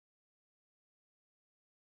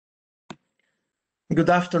Good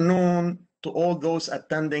afternoon to all those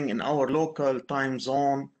attending in our local time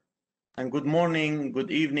zone, and good morning, good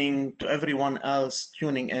evening to everyone else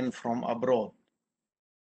tuning in from abroad.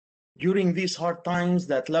 During these hard times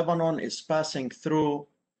that Lebanon is passing through,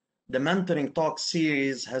 the Mentoring Talk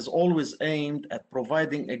series has always aimed at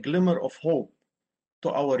providing a glimmer of hope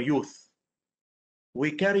to our youth.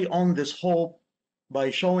 We carry on this hope by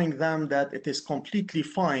showing them that it is completely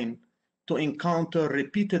fine to encounter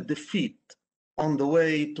repeated defeat on the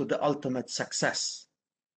way to the ultimate success.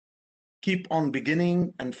 Keep on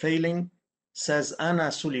beginning and failing, says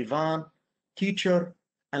Anna Sullivan, teacher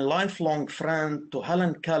and lifelong friend to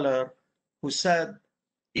Helen Keller, who said,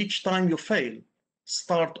 each time you fail,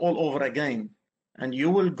 start all over again, and you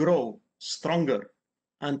will grow stronger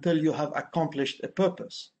until you have accomplished a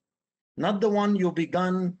purpose. Not the one you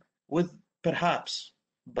began with, perhaps,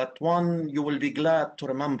 but one you will be glad to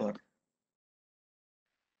remember.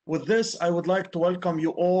 With this, I would like to welcome you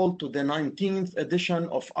all to the 19th edition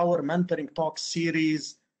of our Mentoring Talks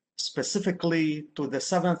series, specifically to the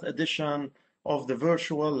 7th edition of the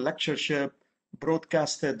virtual lectureship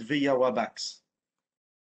broadcasted via WebEx.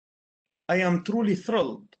 I am truly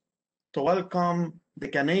thrilled to welcome the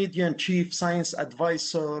Canadian Chief Science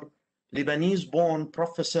Advisor, Lebanese-born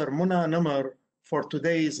Professor Muna Nemer, for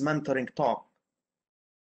today's Mentoring Talk.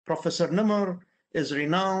 Professor Nemer is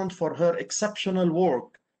renowned for her exceptional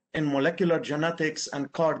work in molecular genetics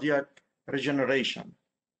and cardiac regeneration.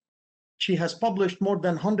 She has published more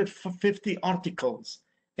than 150 articles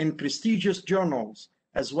in prestigious journals,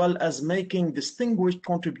 as well as making distinguished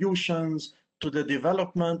contributions to the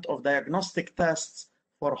development of diagnostic tests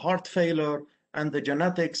for heart failure and the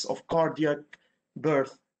genetics of cardiac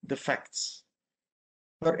birth defects.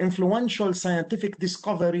 Her influential scientific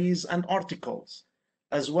discoveries and articles,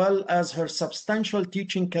 as well as her substantial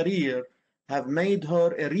teaching career, have made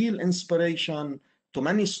her a real inspiration to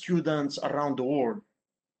many students around the world.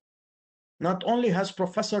 Not only has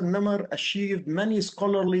Professor Nemer achieved many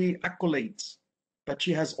scholarly accolades, but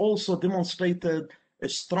she has also demonstrated a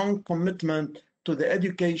strong commitment to the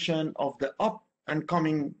education of the up and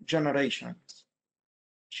coming generations.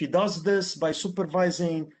 She does this by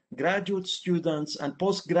supervising graduate students and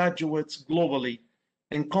postgraduates globally,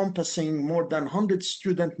 encompassing more than 100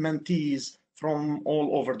 student mentees from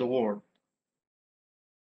all over the world.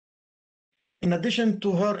 In addition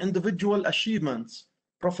to her individual achievements,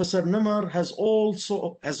 Professor Nemer has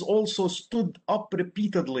also stood up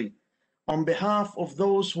repeatedly on behalf of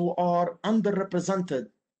those who are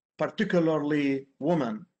underrepresented, particularly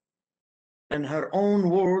women. In her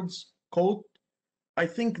own words, quote, "I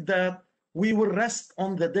think that we will rest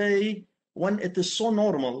on the day when it is so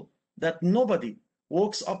normal that nobody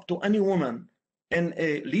walks up to any woman in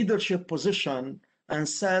a leadership position and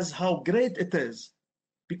says how great it is,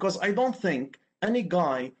 because I don't think any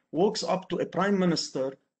guy walks up to a prime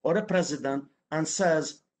minister or a president and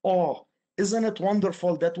says, 'Oh, isn't it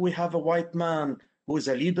wonderful that we have a white man who is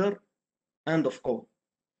a leader?'" End of quote.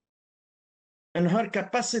 In her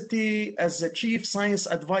capacity as the Chief Science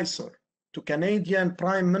Advisor to Canadian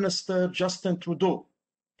Prime Minister Justin Trudeau,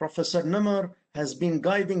 Professor Nemer has been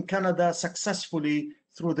guiding Canada successfully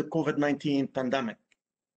through the COVID-19 pandemic.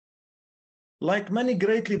 Like many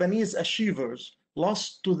great Lebanese achievers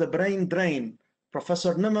lost to the brain drain,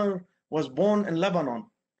 Professor Nemer was born in Lebanon,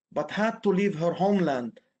 but had to leave her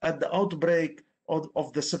homeland at the outbreak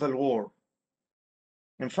of the Civil War.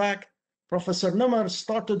 In fact, Professor Nemer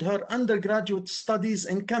started her undergraduate studies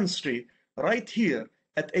in chemistry right here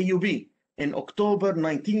at AUB in October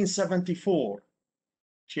 1974.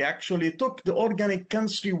 She actually took the Organic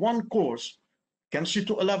Chemistry 1 course, Chemistry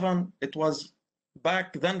 211. It was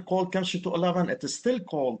back then called Chemistry 211. It is still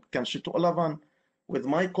called Chemistry 211, with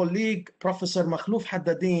my colleague, Professor Makhlouf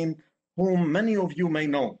Haddadin, whom many of you may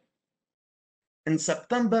know. In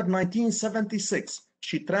September 1976,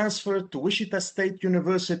 she transferred to Wichita State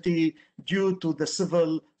University due to the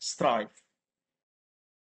civil strife.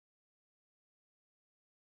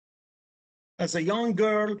 As a young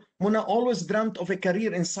girl, Muna always dreamt of a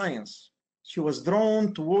career in science. She was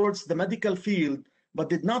drawn towards the medical field, but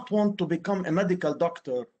did not want to become a medical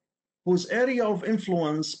doctor, whose area of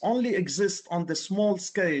influence only exists on the small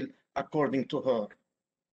scale, according to her.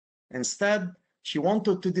 Instead, she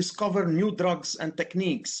wanted to discover new drugs and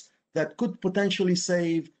techniques that could potentially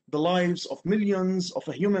save the lives of millions of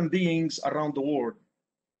human beings around the world.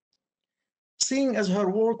 Seeing as her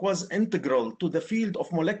work was integral to the field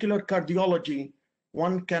of molecular cardiology,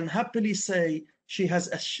 one can happily say she has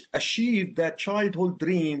achieved that childhood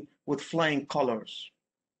dream with flying colors.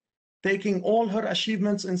 Taking all her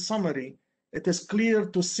achievements in summary, it is clear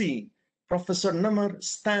to see Professor Nemer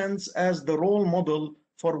stands as the role model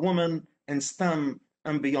for women in STEM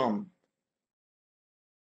and beyond.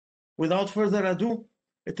 Without further ado,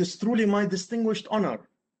 it is truly my distinguished honor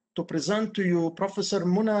to present to you Professor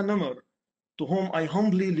Muna Nemer, to whom I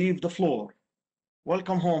humbly leave the floor.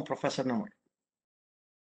 Welcome home, Professor Nemer.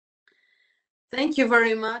 Thank you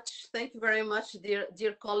very much. Thank you very much,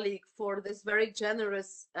 dear colleague, for this very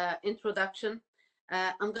generous introduction.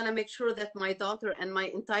 I'm going to make sure that my daughter and my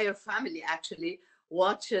entire family actually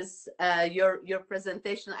watches your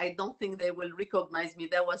presentation. I don't think they will recognize me.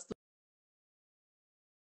 That was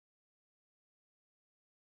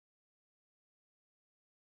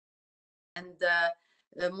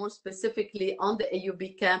and more specifically on the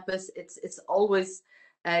AUB campus, it's always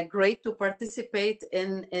great to participate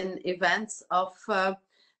in events of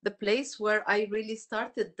the place where I really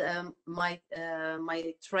started my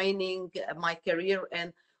training, my career,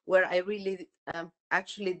 and where I really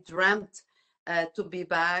actually dreamt to be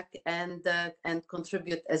back and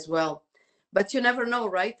contribute as well. But you never know,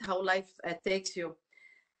 right, how life takes you.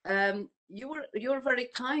 You're very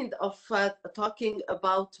kind of talking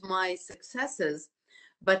about my successes,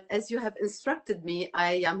 but as you have instructed me,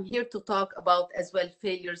 I am here to talk about as well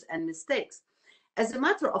failures and mistakes. As a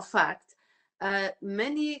matter of fact,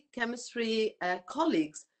 many chemistry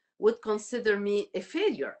colleagues would consider me a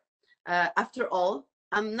failure. After all,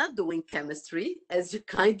 I'm not doing chemistry, as you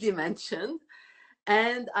kindly mentioned,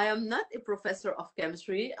 and I am not a professor of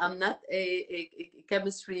chemistry. I'm not a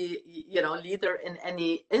chemistry, leader in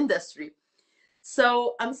any industry.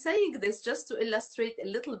 So I'm saying this just to illustrate a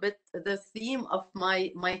little bit the theme of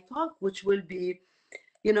my talk, which will be,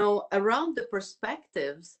 around the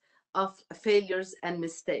perspectives of failures and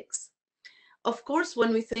mistakes. Of course,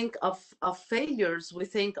 when we think of failures, we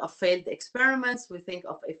think of failed experiments, we think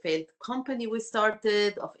of a failed company we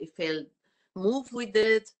started, of a failed move we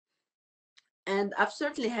did. And I've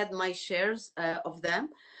certainly had my shares of them.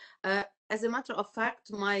 As a matter of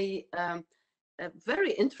fact, my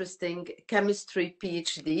very interesting chemistry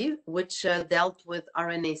PhD, which dealt with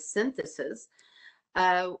RNA synthesis,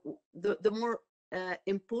 the more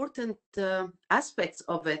important aspects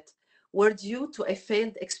of it were due to a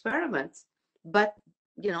failed experiment. But,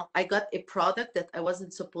 I got a product that I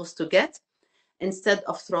wasn't supposed to get. Instead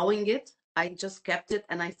of throwing it, I just kept it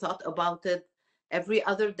and I thought about it every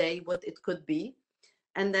other day, what it could be.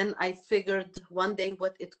 And then I figured one day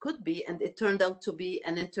what it could be, and it turned out to be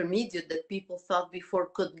an intermediate that people thought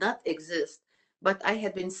before could not exist. But I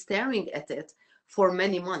had been staring at it for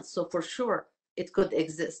many months, so for sure it could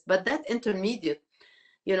exist. But that intermediate,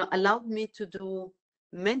 allowed me to do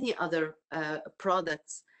many other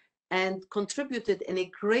products and contributed in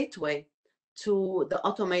a great way to the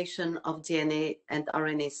automation of DNA and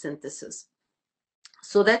RNA synthesis.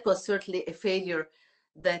 So that was certainly a failure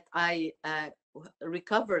that I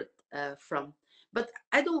recovered from. But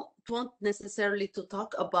I don't want necessarily to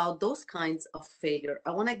talk about those kinds of failure.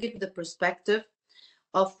 I want to give the perspective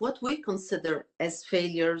of what we consider as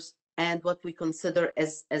failures and what we consider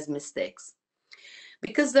as mistakes.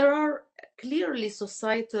 Because there are clearly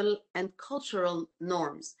societal and cultural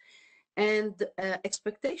norms and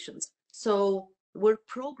expectations. So we're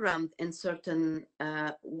programmed in certain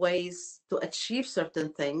ways to achieve certain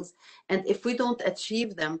things. And if we don't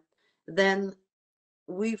achieve them, then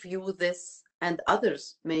we view this, and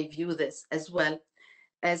others may view this as well,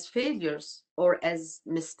 as failures or as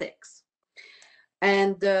mistakes.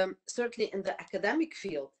 And certainly in the academic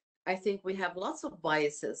field, I think we have lots of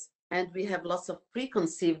biases and we have lots of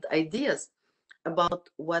preconceived ideas about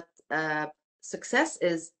what success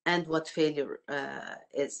is and what failure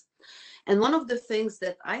is. And one of the things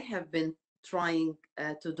that I have been trying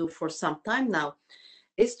to do for some time now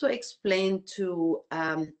is to explain to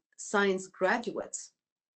science graduates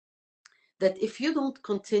that if you don't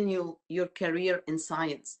continue your career in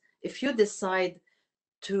science, if you decide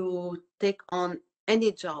to take on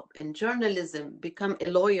any job in journalism, become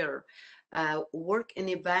a lawyer, work in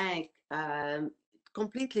a bank,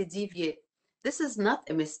 completely deviate, this is not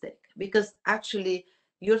a mistake, because actually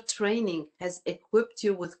your training has equipped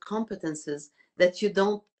you with competences that you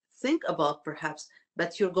don't think about perhaps,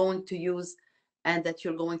 but you're going to use and that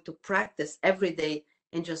you're going to practice every day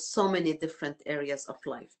in just so many different areas of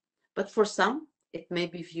life. But for some, it may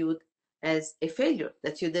be viewed as a failure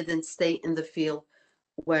that you didn't stay in the field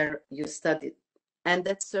where you studied. And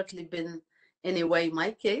that's certainly been, in a way,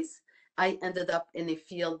 my case. I ended up in a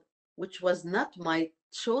field which was not my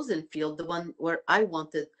chosen field, the one where I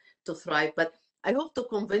wanted to thrive. But I hope to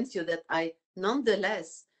convince you that I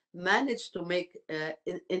nonetheless managed to make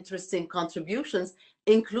interesting contributions,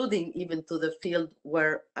 including even to the field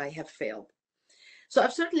where I have failed. So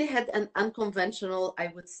I've certainly had an unconventional, I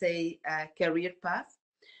would say, career path.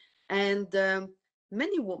 And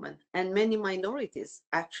many women and many minorities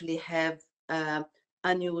actually have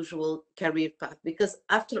unusual career path, because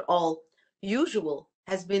after all, usual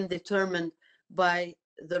has been determined by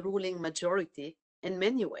the ruling majority in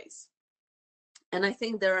many ways. And I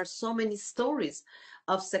think there are so many stories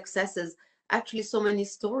of successes, actually so many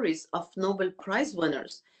stories of Nobel Prize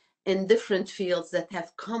winners in different fields that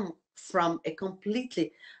have come from a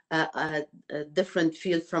completely different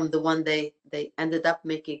field from the one they ended up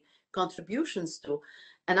making contributions to.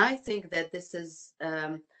 And I think that this is,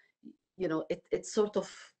 it sort of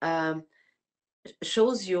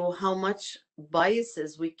shows you how much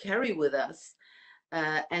biases we carry with us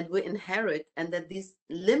and we inherit, and that these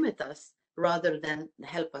limit us rather than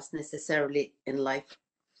help us necessarily in life.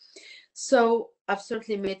 So I've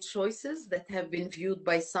certainly made choices that have been viewed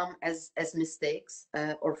by some as mistakes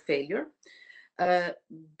or failure.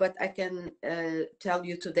 But I can tell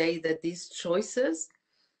you today that these choices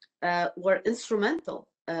were instrumental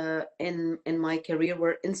in my career,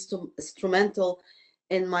 were instrumental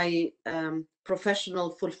in my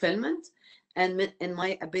professional fulfillment and in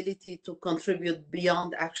my ability to contribute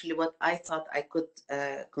beyond actually what I thought I could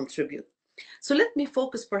contribute. So let me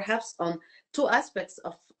focus perhaps on two aspects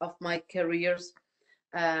of my careers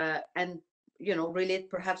and relate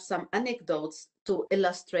perhaps some anecdotes to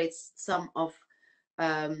illustrate some of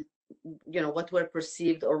what were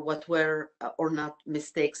perceived or what were or not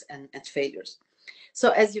mistakes and failures. So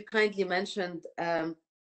as you kindly mentioned,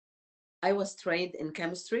 I was trained in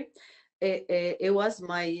chemistry. It was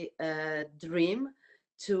my dream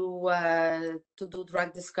to do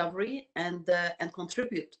drug discovery and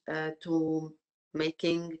contribute to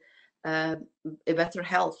making a better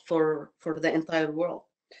health for the entire world.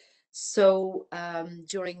 So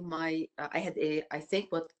during my, I had I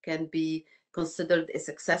think what can be considered a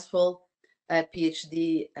successful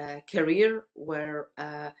PhD career, where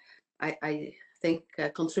I think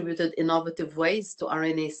contributed innovative ways to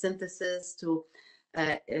RNA synthesis, to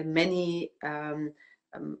many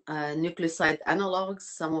nucleoside analogs.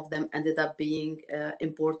 Some of them ended up being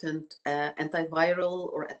important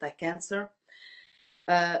antiviral or anti-cancer.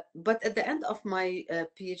 But at the end of my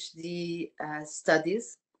PhD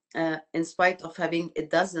studies, in spite of having a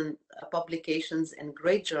dozen publications in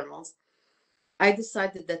great journals, I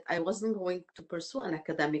decided that I wasn't going to pursue an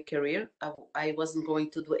academic career. I wasn't going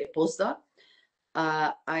to do a postdoc.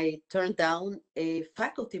 I turned down a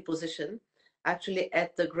faculty position, actually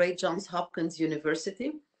at the great Johns Hopkins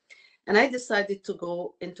University, and I decided to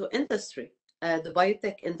go into industry, the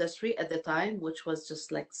biotech industry at the time, which was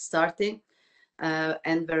just like starting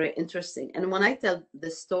and very interesting. And when I tell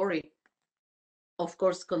this story, of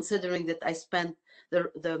course, considering that I spent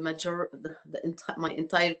my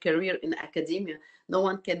entire career in academia, no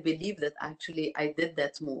one can believe that actually I did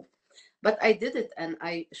that move. But I did it, and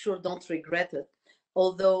I sure don't regret it.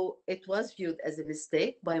 Although it was viewed as a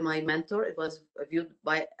mistake by my mentor, it was viewed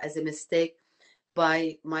as a mistake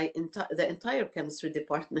by the entire chemistry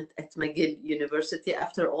department at McGill University.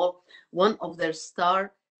 After all, one of their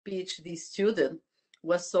star PhD students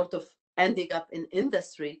was sort of ending up in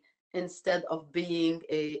industry instead of being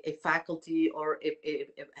a faculty or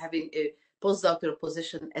having a postdoctoral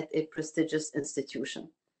position at a prestigious institution.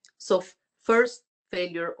 So first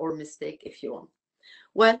failure or mistake, if you want.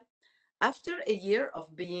 Well, after a year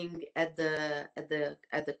of being at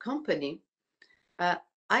the company,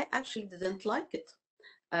 I actually didn't like it.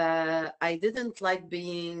 I didn't like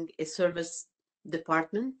being a service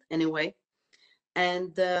department anyway,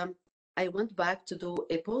 and I went back to do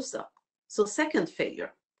a postdoc. So second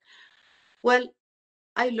failure. Well,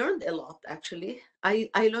 I learned a lot, actually. I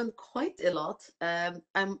learned quite a lot.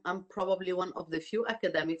 I'm probably one of the few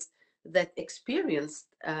academics that experienced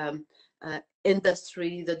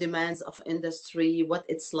industry, the demands of industry, what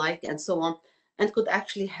it's like, and so on, and could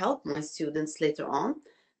actually help my students later on.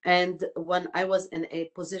 And when I was in a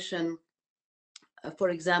position, for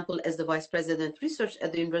example, as the Vice President Research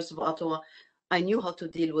at the University of Ottawa, I knew how to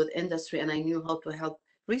deal with industry, and I knew how to help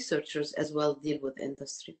researchers as well deal with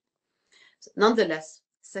industry. So nonetheless,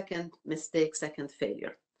 second mistake, second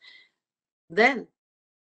failure. Then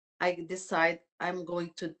I decide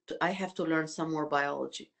I have to learn some more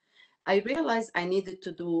biology. I realized I needed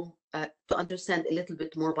to understand a little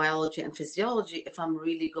bit more biology and physiology if I'm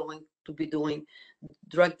really going to be doing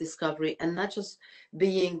drug discovery and not just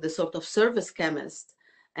being the sort of service chemist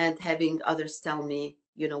and having others tell me,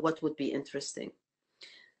 what would be interesting.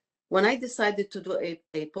 When I decided to do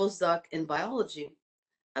a postdoc in biology,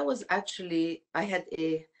 I had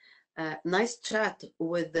a nice chat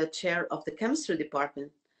with the chair of the chemistry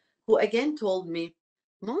department, who again told me,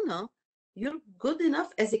 Mona, you're good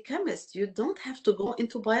enough as a chemist. You don't have to go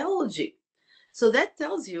into biology. So that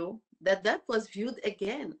tells you that that was viewed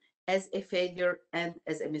again as a failure and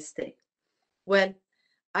as a mistake. Well,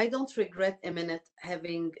 I don't regret a minute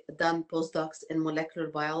having done postdocs in molecular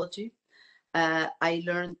biology. I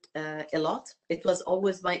learned a lot. It was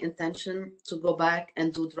always my intention to go back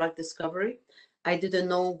and do drug discovery. I didn't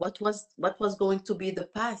know what was going to be the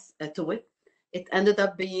path to it. It ended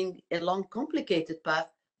up being a long, complicated path,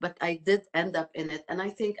 but I did end up in it. And I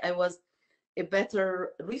think I was a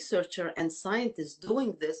better researcher and scientist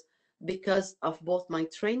doing this because of both my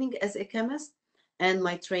training as a chemist and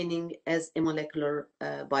my training as a molecular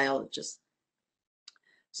biologist.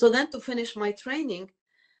 So then to finish my training,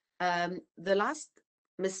 the last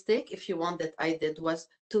mistake, if you want, that I did was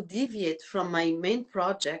to deviate from my main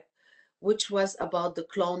project, which was about the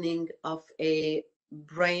cloning of a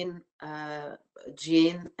brain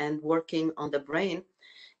gene and working on the brain.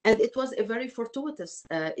 And it was a very fortuitous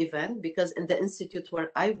event because in the institute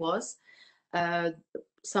where I was,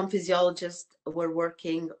 some physiologists were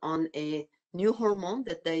working on a new hormone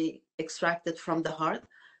that they extracted from the heart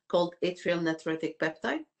called atrial natriuretic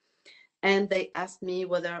peptide. And they asked me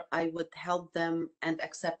whether I would help them and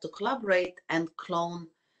accept to collaborate and clone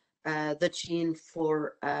the gene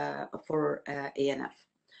for ANF.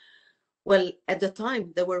 Well, at the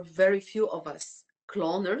time, there were very few of us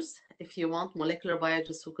cloners, if you want, molecular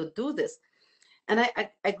biologists who could do this. And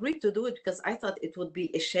I agreed to do it because I thought it would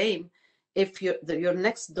be a shame if your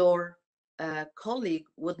next door colleague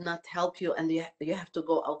would not help you and you have to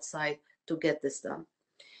go outside to get this done.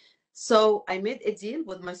 So I made a deal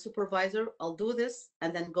with my supervisor. I'll do this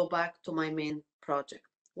and then go back to my main project.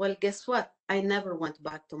 Well, guess what? I never went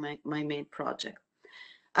back to my main project.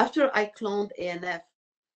 After I cloned ANF,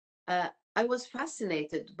 I was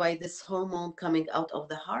fascinated by this hormone coming out of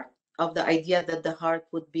the heart, of the idea that the heart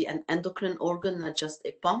would be an endocrine organ, not just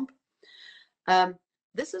a pump.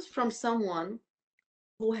 This is from someone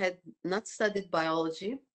who had not studied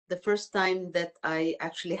biology. The first time that I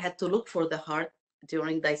actually had to look for the heart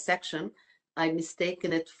during dissection, I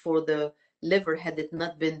mistaken it for the liver had it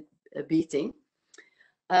not been beating.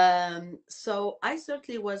 So I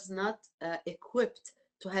certainly was not equipped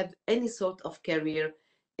to have any sort of career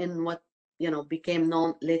in what became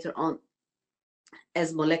known later on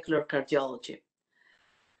as molecular cardiology.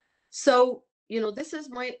 So this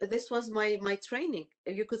was my training.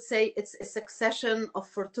 You could say it's a succession of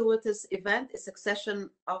fortuitous events, a succession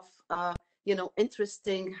of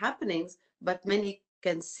interesting happenings, but many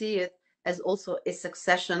can see it as also a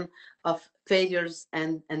succession of failures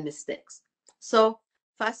and mistakes. So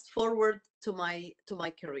fast forward to my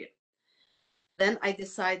career. Then I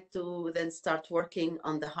decided to then start working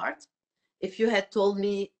on the heart. If you had told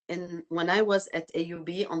me when I was at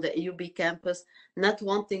AUB, on the AUB campus, not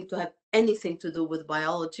wanting to have anything to do with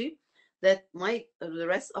biology, that the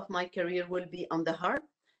rest of my career will be on the heart,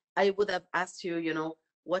 I would have asked you,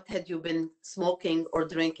 what had you been smoking or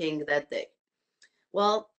drinking that day?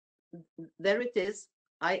 Well, there it is.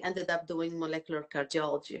 I ended up doing molecular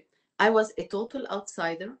cardiology. I was a total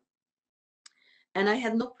outsider, and I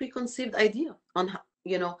had no preconceived idea on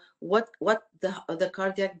how, what the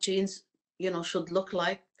cardiac genes should look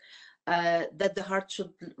like, that the heart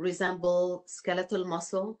should resemble skeletal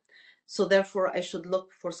muscle, so therefore I should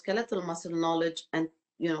look for skeletal muscle knowledge and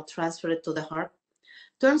transfer it to the heart.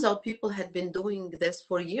 Turns out people had been doing this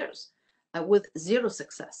for years with zero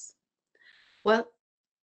success. Well,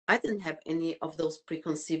 I didn't have any of those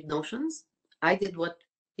preconceived notions. I did what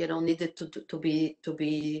needed to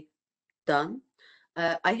be done.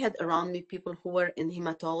 I had around me people who were in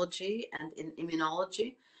hematology and in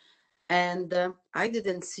immunology, and I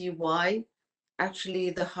didn't see why actually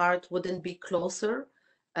the heart wouldn't be closer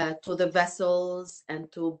to the vessels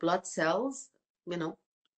and to blood cells.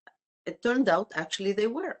 It turned out actually they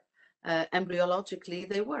were. Embryologically,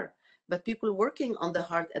 they were. But people working on the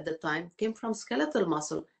heart at the time came from skeletal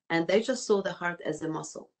muscle, and they just saw the heart as a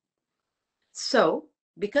muscle. So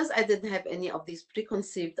because I didn't have any of these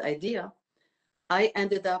preconceived idea, I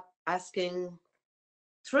ended up asking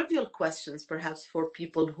trivial questions, perhaps, for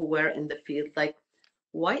people who were in the field, like,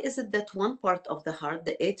 why is it that one part of the heart,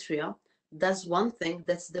 the atria, does one thing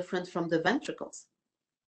that's different from the ventricles?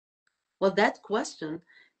 Well, that question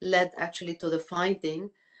led actually to the finding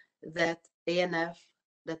that ANF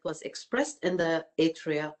that was expressed in the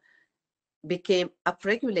atria became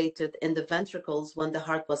upregulated in the ventricles when the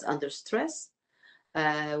heart was under stress,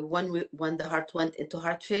 when the heart went into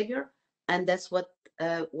heart failure, and that's what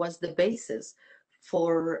was the basis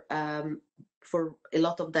for a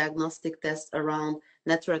lot of diagnostic tests around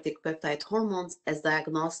natriuretic peptide hormones as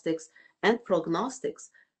diagnostics and prognostics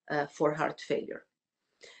for heart failure.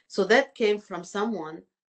 So that came from someone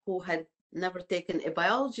who had never taken a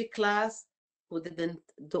biology class, who didn't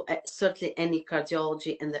do certainly any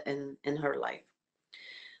cardiology in her life.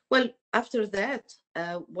 Well, after that,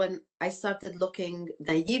 when I started looking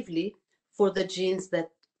naively for the genes that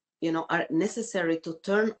are necessary to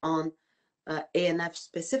turn on ANF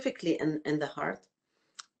specifically in the heart,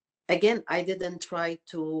 again, I didn't try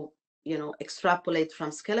to extrapolate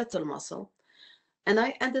from skeletal muscle, and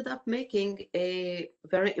I ended up making a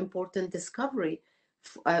very important discovery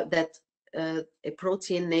that a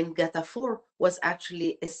protein named GATA4 was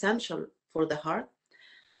actually essential for the heart.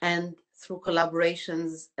 And through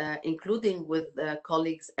collaborations, including with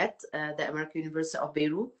colleagues at the American University of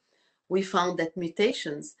Beirut, we found that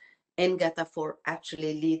mutations in GATA4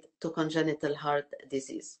 actually lead to congenital heart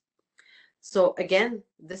disease. So again,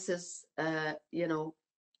 this is,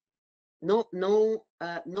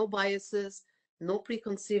 no biases, no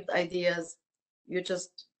preconceived ideas. You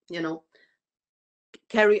just,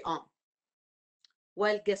 carry on.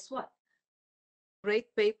 Well, guess what?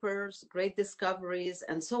 Great papers, great discoveries,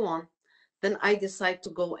 and so on. Then I decide to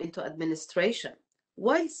go into administration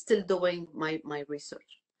while still doing my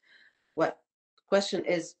research. Well, the question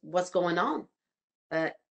is, what's going on?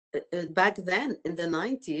 Back then in the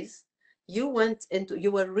 90s, you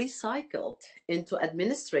were recycled into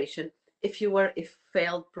administration if you were a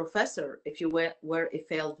failed professor, if you were a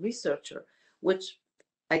failed researcher, which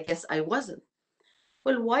I guess I wasn't.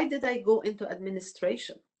 Well, why did I go into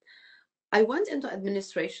administration? I went into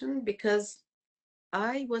administration because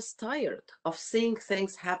I was tired of seeing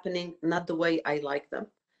things happening not the way I like them.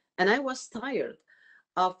 And I was tired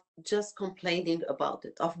of just complaining about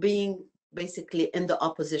it, of being basically in the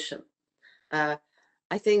opposition. I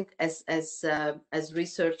think as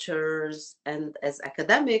researchers and as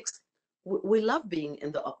academics, we love being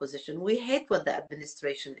in the opposition. We hate what the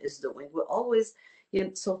administration is doing. We always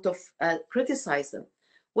sort of criticize them.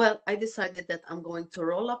 Well, I decided that I'm going to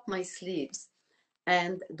roll up my sleeves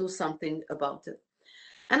and do something about it.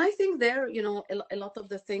 And I think there, a lot of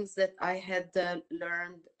the things that I had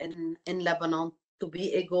learned in Lebanon, to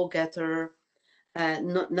be a go-getter,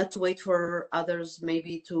 not to wait for others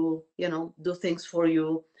maybe to, do things for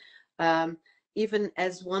you. Even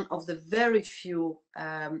as one of the very few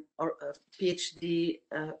PhD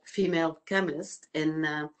female chemists in,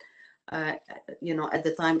 at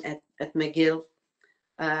the time at McGill,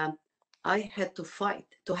 I had to fight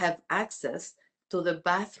to have access to the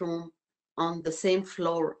bathroom on the same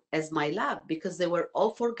floor as my lab, because they were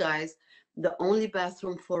all for guys. The only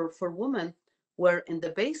bathroom for women were in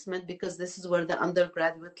the basement, because this is where the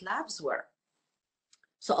undergraduate labs were.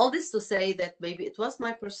 So all this to say that maybe it was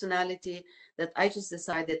my personality that I just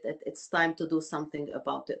decided that it's time to do something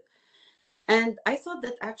about it. And I thought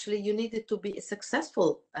that actually you needed to be a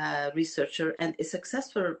successful researcher and a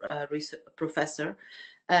successful professor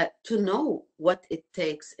to know what it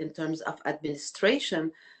takes in terms of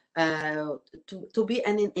administration, to be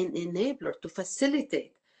an enabler, to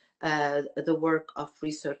facilitate the work of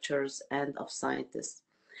researchers and of scientists.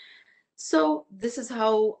 So this is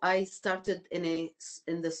how I started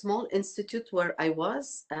in the small institute where I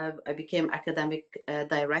was. I became academic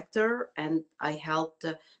director, and I helped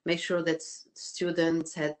make sure that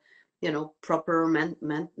students had, proper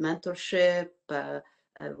mentorship,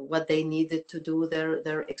 what they needed to do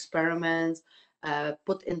their experiments,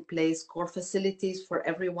 put in place core facilities for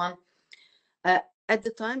everyone. At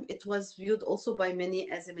the time, it was viewed also by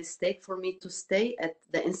many as a mistake for me to stay at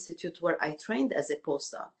the institute where I trained as a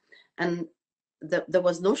postdoc. And there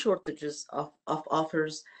was no shortages of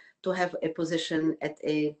offers to have a position at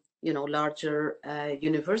a larger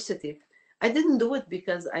university. I didn't do it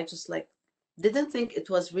because I just didn't think it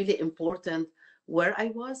was really important where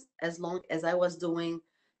I was, as long as I was doing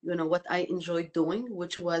what I enjoyed doing,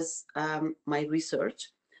 which was my research.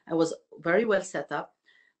 I was very well set up,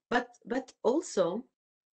 but also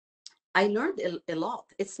I learned a lot.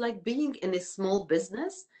 It's like being in a small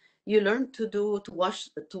business. You learn to wash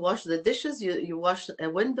the dishes, you wash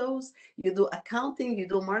windows, you do accounting, you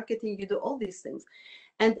do marketing, you do all these things.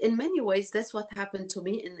 And in many ways, that's what happened to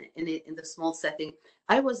me in the small setting.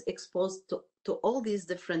 I was exposed to all these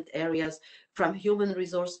different areas, from human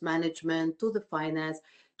resource management to the finance,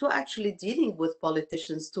 to actually dealing with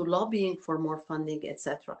politicians, to lobbying for more funding,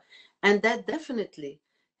 etc. And that definitely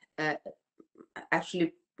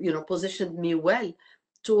actually positioned me well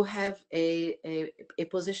to have a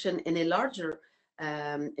position in a larger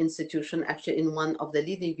institution, actually in one of the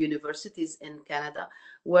leading universities in Canada,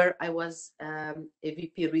 where I was a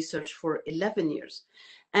VP research for 11 years.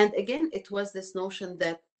 And again, it was this notion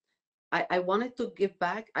that I wanted to give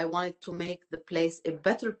back. I wanted to make the place a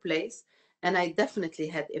better place. And I definitely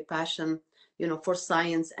had a passion, for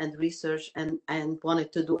science and research, and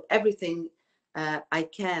wanted to do everything I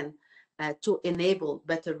can to enable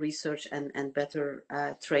better research and better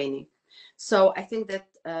training. So I think that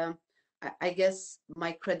I guess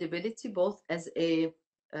my credibility, both as a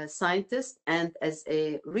scientist and as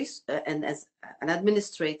and as an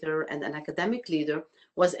administrator and an academic leader,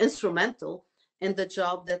 was instrumental in the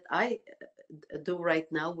job that I do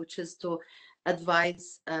right now, which is to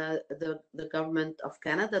advise the government of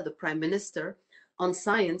Canada, the Prime Minister, on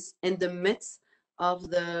science in the midst of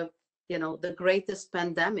the greatest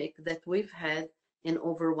pandemic that we've had in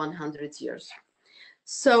over 100 years.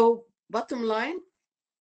 So, bottom line,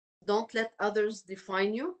 don't let others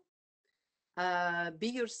define you. Be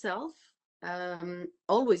yourself.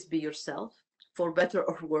 Always be yourself, for better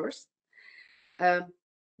or worse.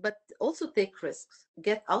 But also take risks.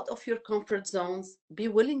 Get out of your comfort zones. Be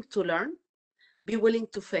willing to learn. Be willing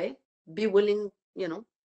to fail. Be willing,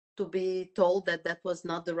 to be told that that was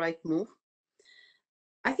not the right move.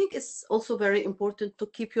 I think it's also very important to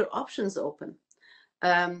keep your options open.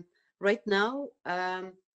 Right now,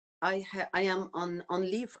 I am on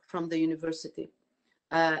leave from the university.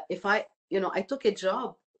 If I took a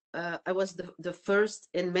job, I was the first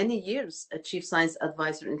in many years a chief science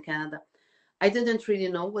advisor in Canada. I didn't really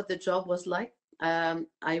know what the job was like.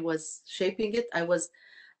 I was shaping it. I was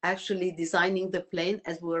actually designing the plane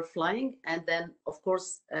as we were flying, and then, of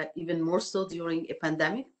course, even more so during a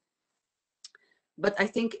pandemic. But I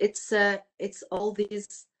think it's all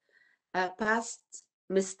these past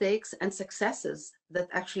mistakes and successes that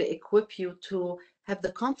actually equip you to have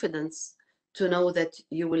the confidence to know that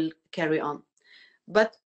you will carry on.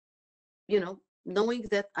 But, knowing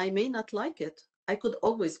that I may not like it, I could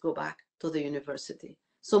always go back to the university.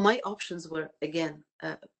 So my options were, again,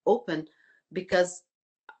 open, because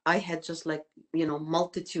I had just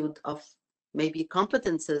multitude of maybe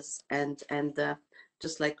competences and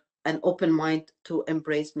just like an open mind to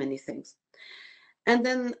embrace many things. And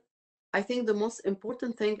then I think the most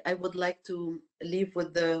important thing I would like to leave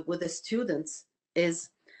with the students is,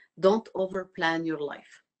 don't overplan your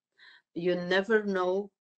life. You never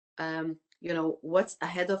know, what's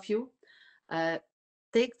ahead of you.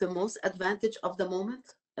 Take the most advantage of the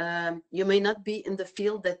moment. You may not be in the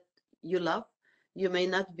field that you love. You may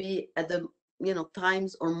not be at the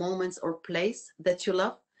times or moments or place that you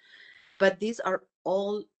love, but these are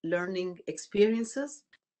all learning experiences.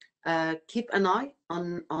 Keep an eye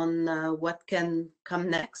on what can come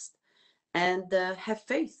next, and have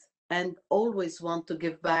faith, and always want to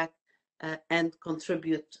give back and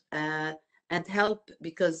contribute and help,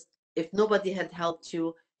 because if nobody had helped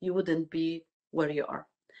you, you wouldn't be where you are.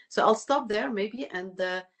 So I'll stop there maybe, and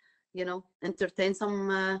entertain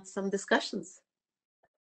some discussions.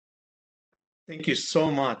 Thank you so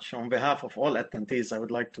much. On behalf of all attendees, I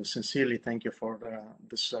would like to sincerely thank you for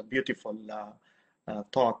this beautiful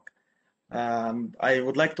talk. I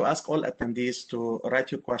would like to ask all attendees to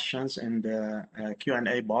write your questions in the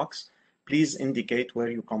Q&A box. Please indicate where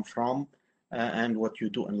you come from and what you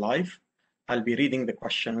do in life. I'll be reading the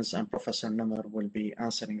questions, and Professor Nemer will be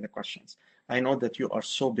answering the questions. I know that you are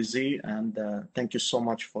so busy, and thank you so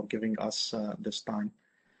much for giving us this time.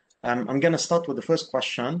 I'm going to start with the first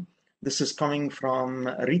question. This is coming from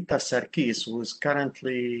Rita Sarkis, who is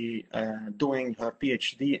currently doing her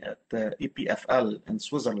PhD at the EPFL in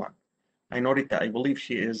Switzerland. I know Rita, I believe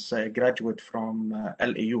she is a graduate from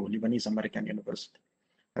LAU, Lebanese American University.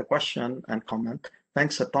 A question and comment.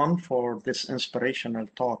 Thanks a ton for this inspirational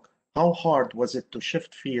talk. How hard was it to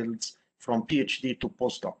shift fields from PhD to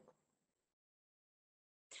postdoc?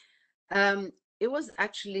 It was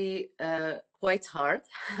actually quite hard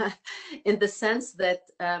in the sense that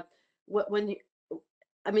when you,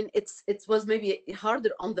 it was maybe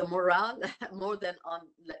harder on the morale more than on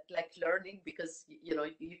like learning, because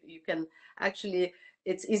you can actually,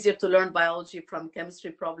 it's easier to learn biology from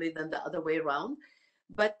chemistry probably than the other way around.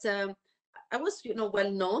 But I was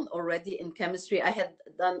well known already in chemistry. I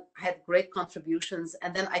had great contributions,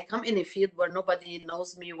 and then I come in a field where nobody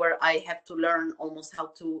knows me, where I have to learn almost how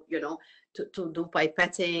to to do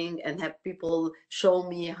pipetting, and have people show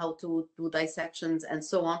me how to do dissections and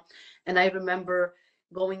so on. And I remember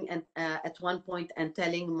going and at one point and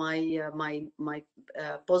telling my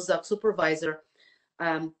postdoc supervisor,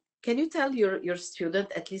 can you tell your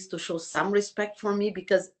student at least to show some respect for me,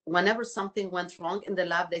 because whenever something went wrong in the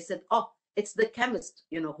lab, they said, oh, it's the chemist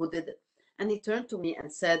who did it. And he turned to me and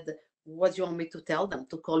said, what do you want me to tell them?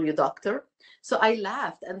 To call you doctor? So I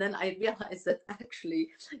laughed, and then I realized that actually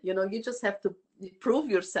you just have to prove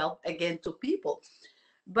yourself again to people.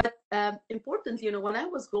 But importantly, you know, when I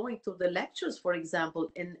was going to the lectures, for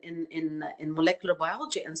example, in molecular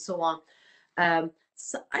biology and so on,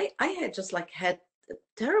 so I had just like had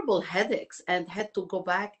terrible headaches and had to go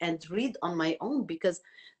back and read on my own because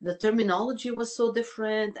the terminology was so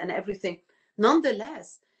different and everything.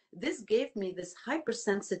 Nonetheless, this gave me this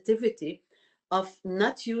hypersensitivity of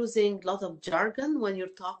not using a lot of jargon when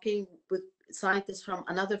you're talking with scientists from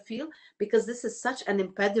another field, because this is such an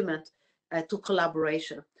impediment to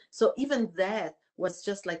collaboration. So even that was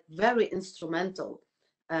just like very instrumental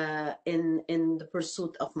in the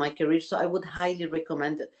pursuit of my career. So I would highly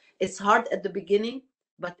recommend it. It's hard at the beginning,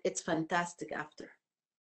 but it's fantastic after.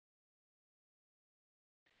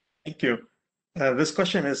 Thank you. This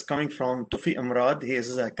question is coming from Tufi Imrad. He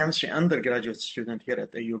is a chemistry undergraduate student here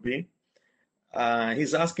at AUB.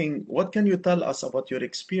 He's asking, what can you tell us about your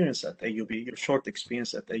experience at AUB, your short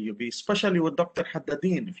experience at AUB, especially with Dr.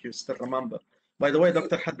 Haddadin, if you still remember. By the way,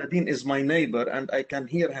 Dr. Haddadin is my neighbor, and I can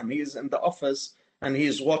hear him. He is in the office, and he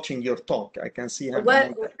is watching your talk. I can see him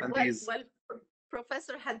among the attendees. Well,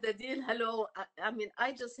 Professor Haddadin, hello. I mean,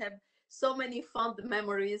 I just have so many fond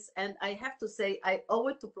memories, and I have to say, I owe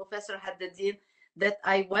it to Professor Haddadin that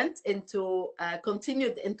I went into,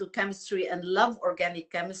 continued into chemistry and love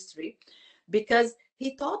organic chemistry, because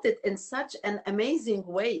he taught it in such an amazing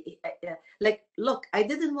way. Like, look, I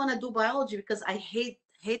didn't want to do biology because I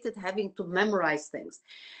hated having to memorize things.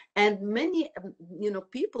 And many, you know,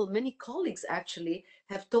 people, many colleagues actually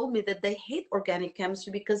have told me that they hate organic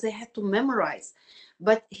chemistry because they had to memorize.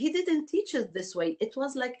 But he didn't teach it this way. It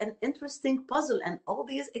was like an interesting puzzle, and all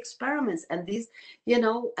these experiments and these, you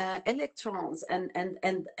know, electrons and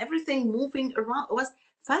everything moving around. It was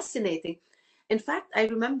fascinating. In fact, I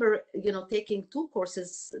remember, you know, taking two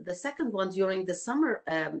courses, the second one during the summer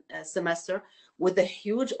semester, with a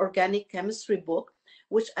huge organic chemistry book,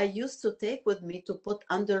 which I used to take with me to put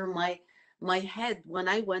under my head when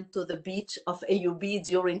I went to the beach of AUB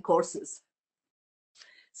during courses.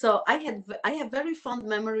 So I have very fond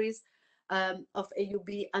memories of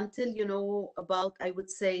AUB until, you know, about, I would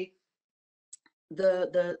say,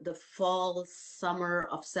 the fall, summer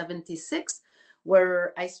of 76,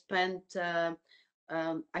 where I spent,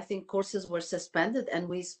 I think courses were suspended, and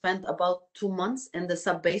we spent about 2 months in the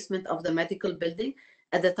sub-basement of the medical building.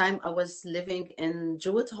 At the time, I was living in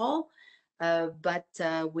Jewett Hall, but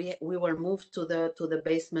we were moved to the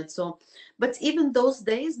basement. So, but even those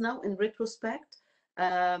days, now in retrospect,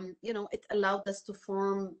 you know, it allowed us to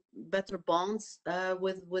form better bonds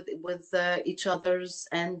with each others,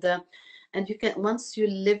 and you can, once you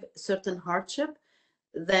live certain hardship,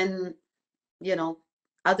 then, you know,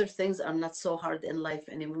 other things are not so hard in life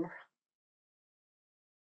anymore.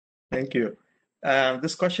 Thank you.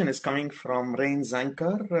 This question is coming from Rain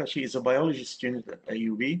Zankar. She is a biology student at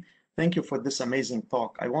AUB. Thank you for this amazing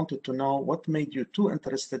talk. I wanted to know what made you too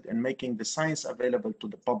interested in making the science available to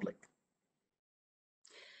the public.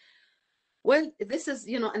 Well, this is,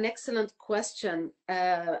 you know, an excellent question.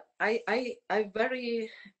 I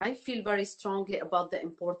feel very strongly about the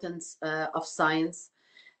importance of science,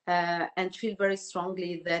 and feel very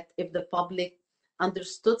strongly that if the public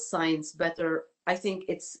understood science better, I think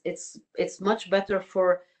it's much better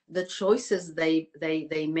for the choices they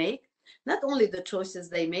make. Not only the choices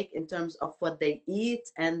they make in terms of what they eat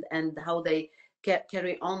and how they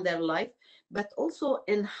carry on their life, but also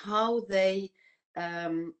in how they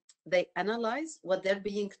analyze what they're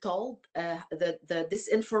being told, the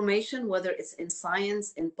disinformation, whether it's in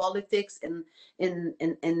science, in politics,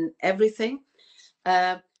 in everything.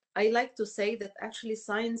 I like to say that actually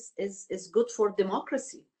science is good for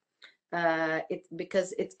democracy,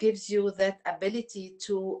 because it gives you that ability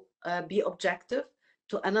to be objective,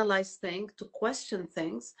 to analyze things, to question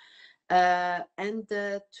things, and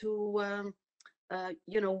to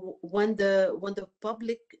you know, when the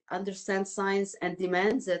public understands science and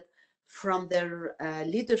demands it from their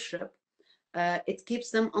leadership, it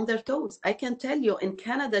keeps them on their toes. I can tell you, in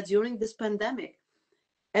Canada during this pandemic,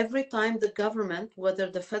 every time the government, whether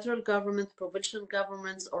the federal government, provincial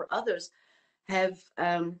governments, or others, have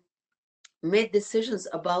made decisions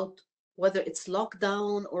about whether it's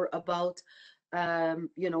lockdown or about,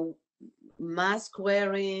 you know, mask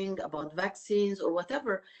wearing, about vaccines or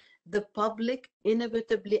whatever, the public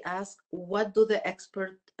inevitably ask, what do the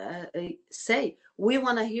experts say? We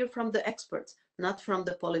want to hear from the experts, not from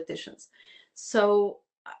the politicians. So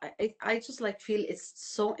I just like feel it's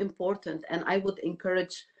so important, and I would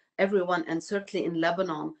encourage everyone, and certainly in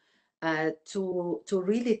Lebanon, to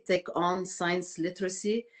really take on science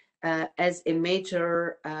literacy as a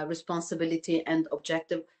major responsibility and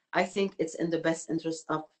objective. I think it's in the best interest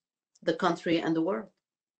of the country and the world.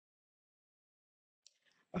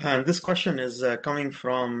 And this question is coming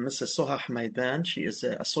from Mrs. Sohah Maidan. She is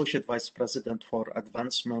Associate Vice President for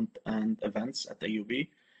Advancement and Events at AUB.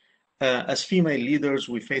 As female leaders,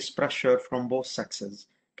 we face pressure from both sexes.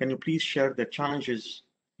 Can you please share the challenges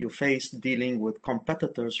you faced dealing with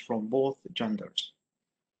competitors from both genders?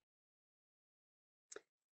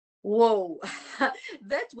 Whoa,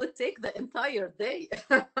 that would take the entire day.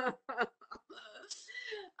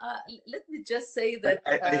 Let me just say that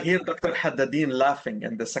I hear Dr. Haddadin laughing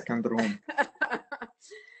in the second room.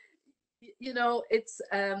 you know, it's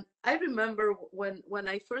I remember when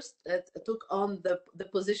I first took on the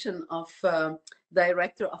position of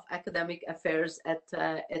Director of Academic Affairs at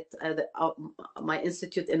my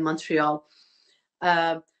institute in Montreal.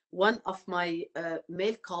 One of my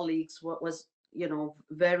male colleagues was, you know,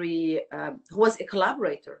 very who was a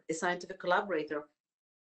collaborator, a scientific collaborator,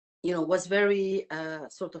 you know, was very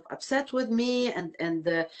sort of upset with me and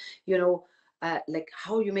you know, like,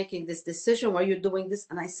 how are you making this decision? Why are you doing this?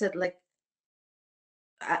 And I said, like,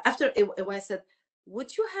 after I said,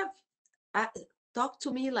 would you have talked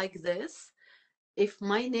to me like this if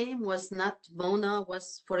my name was not Mona,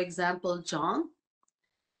 was, for example, John?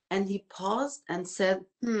 And he paused and said,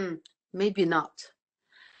 maybe not.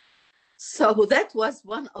 So that was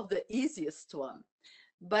one of the easiest one.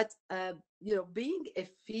 But you know, being a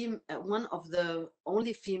one of the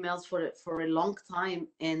only females for a long time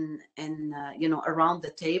in you know, around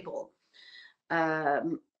the table,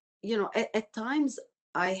 you know, at times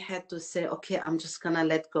I had to say, okay, I'm just gonna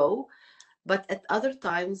let go. But at other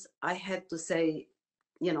times I had to say,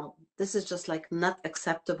 you know, this is just like not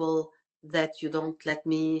acceptable, that you don't let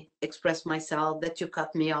me express myself, that you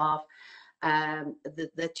cut me off,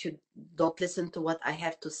 that you don't listen to what I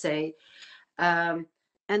have to say. And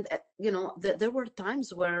you know, there were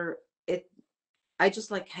times where I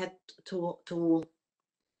just like had to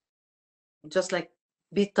just like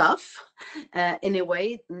be tough in a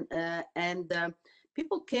way, and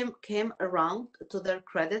people came around, to their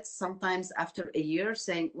credits, sometimes after a year,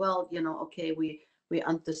 saying, well, you know, okay, we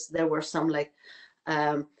understand there were some like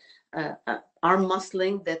arm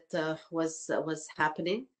muscling that was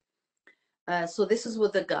happening. So this is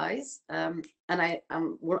with the guys, and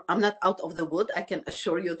I'm not out of the wood, I can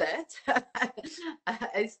assure you that.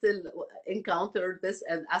 I still encounter this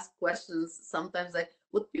and ask questions sometimes, like,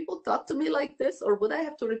 would people talk to me like this, or would I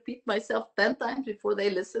have to repeat myself 10 times before they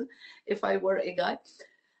listen if I were a guy?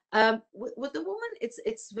 With the woman,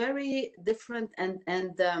 it's very different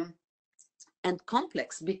and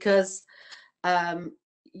complex, because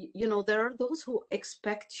you know, there are those who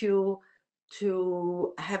expect you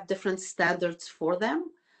to have different standards for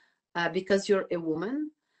them because you're a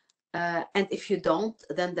woman, and if you don't,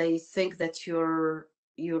 then they think that you're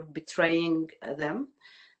betraying them,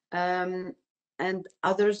 and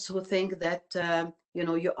others who think that you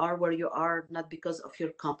know, you are where you are not because of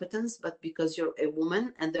your competence, but because you're a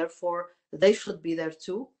woman, and therefore they should be there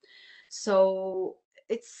too. So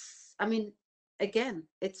it's, I mean, again,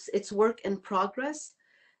 it's work in progress.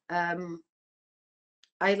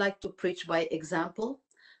 I like to preach by example.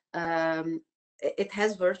 It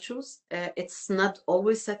has virtues. It's not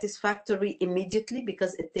always satisfactory immediately,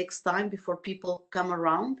 because it takes time before people come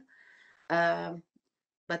around.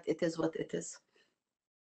 But it is what it is.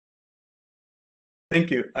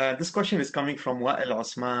 Thank you. This question is coming from Wa'il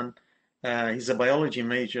Osman. He's a biology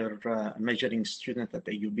majoring student at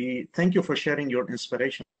AUB. Thank you for sharing your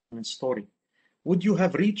inspiration and story. Would you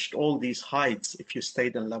have reached all these heights if you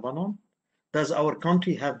stayed in Lebanon? Does our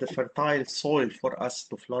country have the fertile soil for us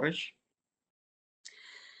to flourish?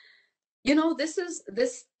 You know, this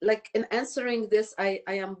like, in answering this, I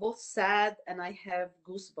am both sad and I have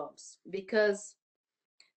goosebumps, because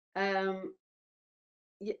I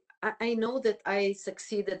know that I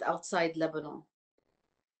succeeded outside Lebanon.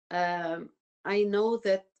 I know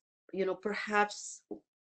that, you know, perhaps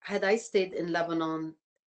had I stayed in Lebanon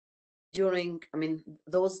during, I mean,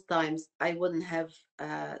 those times, I wouldn't have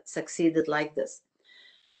succeeded like this.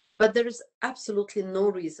 But there is absolutely no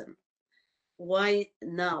reason why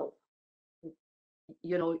now,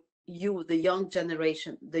 you know, you, the young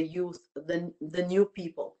generation, the youth, the new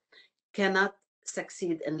people, cannot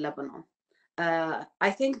succeed in Lebanon.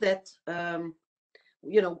 I think that,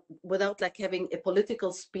 you know, without like having a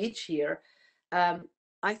political speech here,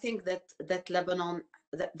 I think that Lebanon,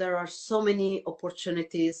 that there are so many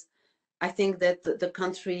opportunities. I think that the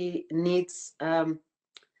country needs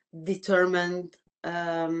determined,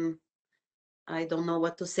 I don't know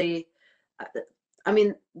what to say. I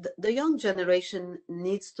mean, the young generation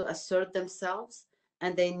needs to assert themselves,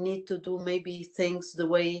 and they need to do maybe things the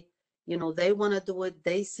way, you know, they want to do it.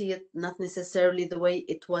 They see it, not necessarily the way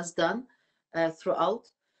it was done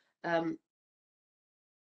throughout. I'm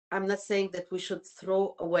not saying that we should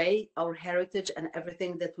throw away our heritage and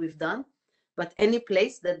everything that we've done, but any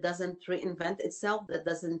place that doesn't reinvent itself, that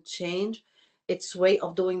doesn't change its way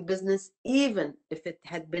of doing business, even if it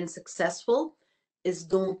had been successful, is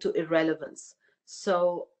doomed to irrelevance.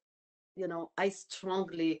 So, I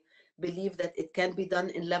strongly believe that it can be done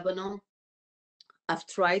in Lebanon. I've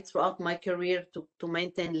tried throughout my career to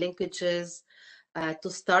maintain linkages, to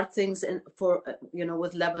start things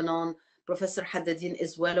with Lebanon. Professor Haddadine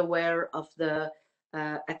is well aware of the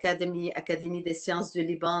Académie des Sciences du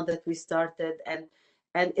Liban that we started, and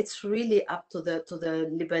it's really up to the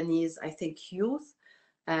Lebanese, I think, youth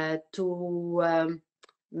to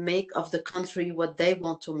make of the country what they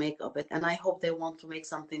want to make of it, and I hope they want to make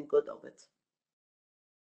something good of it.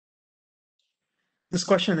 This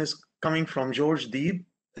question is coming from George Deeb.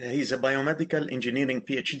 He's a biomedical engineering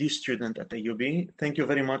PhD student at AUB. Thank you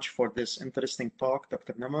very much for this interesting talk,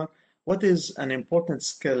 Dr. Nemer. What is an important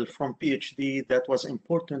skill from PhD that was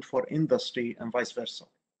important for industry and vice versa?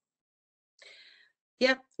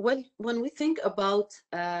 Yeah, well, when we think about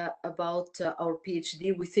our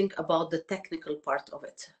PhD, we think about the technical part of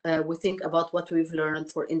it. We think about what we've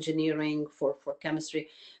learned for engineering, for chemistry.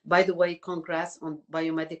 By the way, congrats on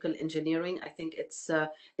biomedical engineering. I think it's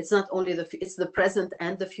not only it's the present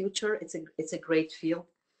and the future. It's a great field.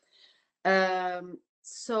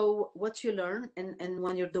 So what you learn, and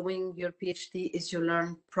when you're doing your PhD, is you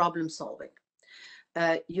learn problem solving.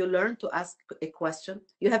 You learn to ask a question.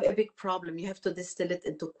 You have a big problem. You have to distill it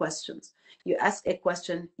into questions. You ask a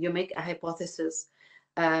question. You make a hypothesis.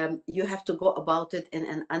 You have to go about it in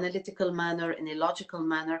an analytical manner, in a logical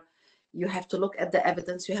manner. You have to look at the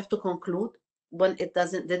evidence. You have to conclude. When it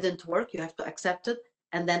didn't work, you have to accept it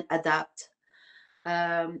and then adapt.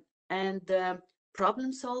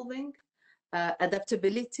 Problem solving,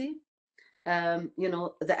 adaptability,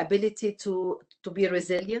 the ability to be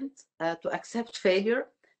resilient, to accept failure.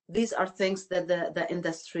 These are things that the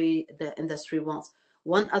industry wants.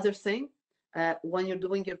 One other thing, when you're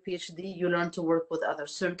doing your PhD, you learn to work with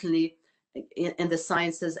others, certainly in the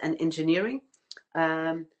sciences and engineering.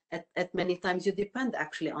 At many times you depend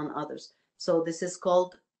actually on others. So this is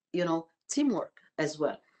called, teamwork as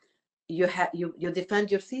well. You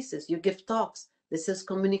defend your thesis, you give talks. This is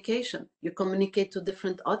communication. You communicate to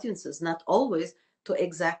different audiences, not always to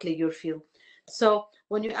exactly your field. So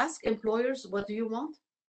when you ask employers, what do you want?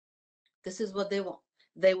 This is what they want.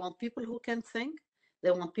 They want people who can think.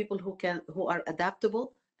 They want people who are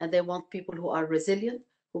adaptable, and they want people who are resilient,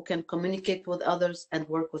 who can communicate with others and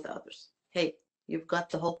work with others. Hey, you've got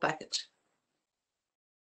the whole package.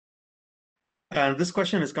 And this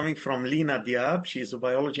question is coming from Lina Diab. She is a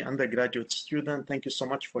biology undergraduate student. Thank you so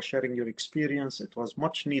much for sharing your experience. It was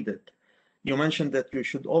much needed. You mentioned that you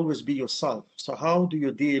should always be yourself. So how do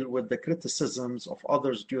you deal with the criticisms of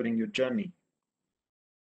others during your journey?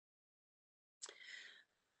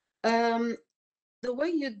 The way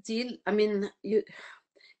you deal, I mean,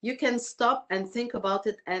 you can stop and think about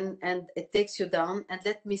it, and it takes you down. And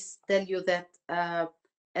let me tell you that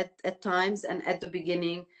at times and at the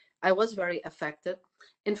beginning, I was very affected.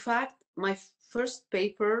 In fact, my first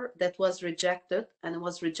paper that was rejected, and it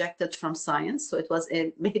was rejected from Science, so it was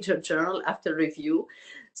a major journal after review.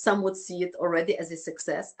 Some would see it already as a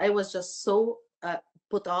success. I was just so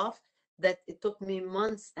put off that it took me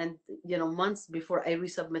months and months before I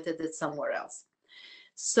resubmitted it somewhere else.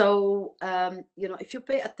 So, if you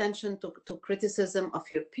pay attention to criticism of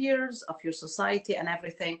your peers, of your society and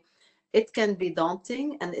everything, it can be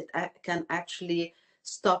daunting, and it can actually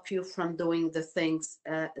stop you from doing the things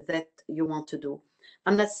that you want to do.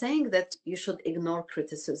 I'm not saying that you should ignore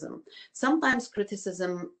criticism. Sometimes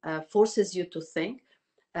criticism forces you to think,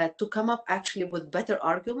 to come up actually with better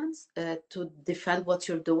arguments, to defend what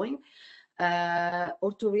you're doing,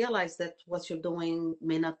 or to realize that what you're doing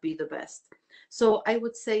may not be the best. So I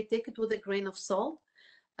would say take it with a grain of salt,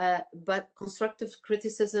 but constructive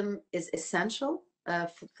criticism is essential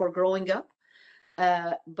for growing up.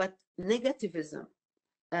 But negativism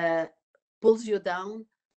pulls you down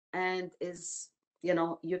and is,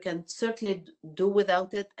 you can certainly do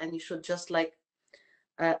without it, and you should just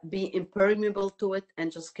be impermeable to it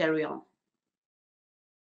and just carry on.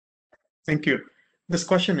 Thank you. This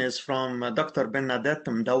question is from Dr. Bernadette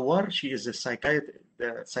Mdawar. She is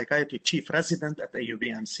the psychiatry chief resident at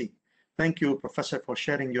AUBMC. Thank you, Professor, for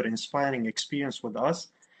sharing your inspiring experience with us.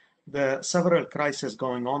 The several crises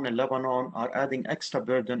going on in Lebanon are adding extra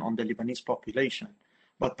burden on the Lebanese population,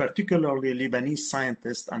 but particularly Lebanese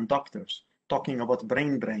scientists and doctors. Talking about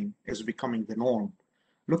brain drain is becoming the norm.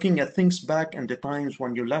 Looking at things back in the times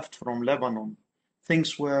when you left from Lebanon,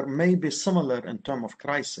 things were maybe similar in terms of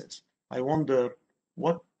crisis. I wonder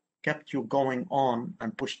what kept you going on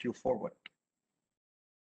and pushed you forward.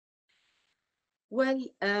 Well,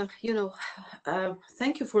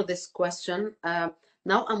 thank you for this question.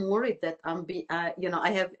 Now I'm worried that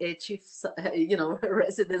I have a chief,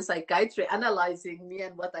 resident psychiatry analyzing me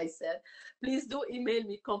and what I said. Please do email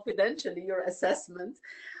me confidentially your assessment.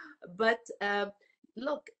 But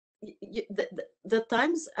look, the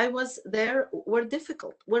times I was there were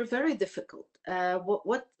difficult, were very difficult.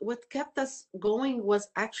 What kept us going was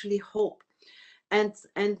actually hope, and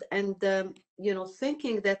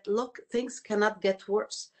thinking that, look, things cannot get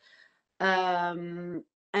worse. And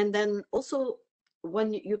then also,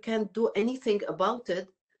 when you can't do anything about it,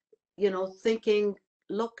 thinking,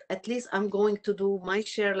 look, at least I'm going to do my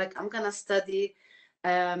share. Like, I'm gonna study.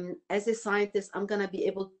 As a scientist, I'm gonna be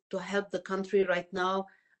able to help the country right now.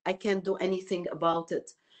 I can't do anything about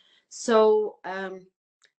it. So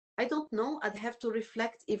I don't know. I'd have to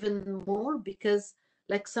reflect even more, because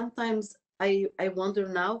like sometimes I wonder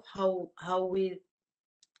now how we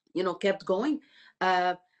kept going.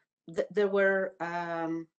 There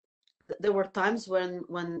were times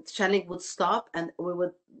when shelling would stop and we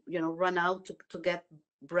would run out to get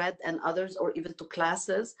bread and others, or even to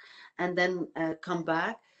classes, and then come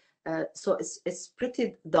back. So it's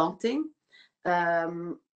pretty daunting.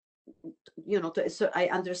 So I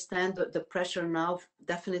understand the pressure now,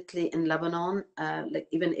 definitely in Lebanon, like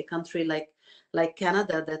even a country like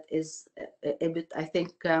Canada, that is a bit, I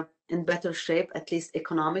think, in better shape, at least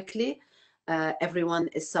economically. Everyone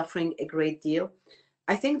is suffering a great deal.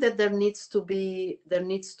 I think that there needs to be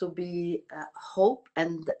hope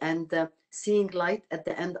and seeing light at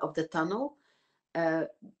the end of the tunnel.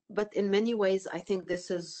 But in many ways, I think this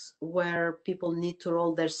is where people need to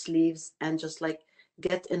roll their sleeves and just like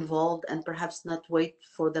get involved, and perhaps not wait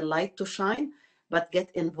for the light to shine, but get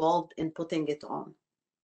involved in putting it on.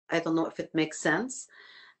 I don't know if it makes sense.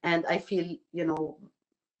 And I feel,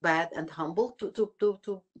 bad and humble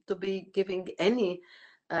to be giving any,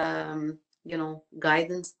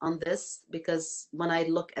 guidance on this, because when I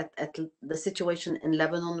look at the situation in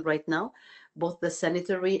Lebanon right now, both the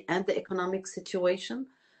sanitary and the economic situation,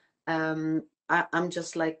 I'm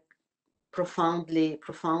just like profoundly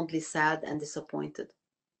sad and disappointed.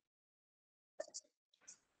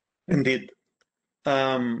 Indeed.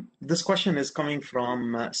 This question is coming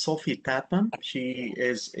from Sophie Tappan. She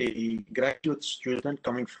is a graduate student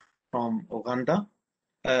coming from Uganda.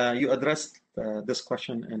 You addressed this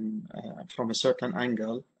question from a certain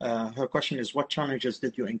angle. Her question is, what challenges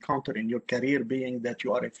did you encounter in your career, being that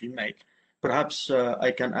you are a female? Perhaps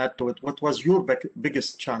I can add to it. What was your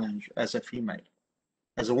biggest challenge as a female,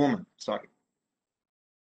 as a woman? Sorry.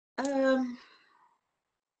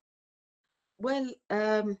 Well,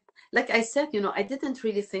 like I said, I didn't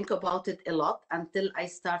really think about it a lot until I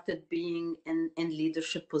started being in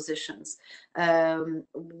leadership positions.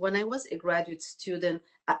 When I was a graduate student,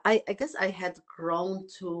 I guess I had grown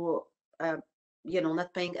to,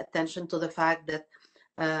 not paying attention to the fact that,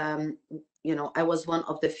 I was one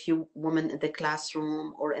of the few women in the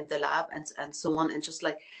classroom or in the lab, and so on, and just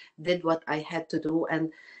like did what I had to do.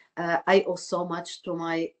 And I owe so much to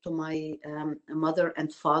my mother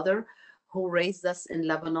and father, who raised us in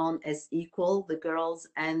Lebanon as equal, the girls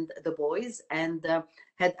and the boys, and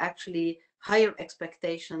had actually higher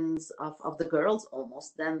expectations of the girls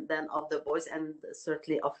almost than of the boys, and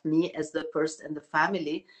certainly of me as the first in the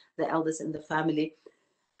family, the eldest in the family.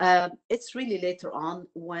 It's really later on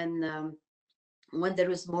when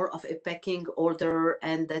there is more of a pecking order,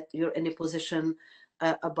 and that you're in a position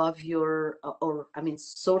above your, or I mean,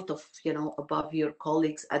 sort of, above your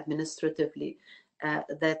colleagues administratively,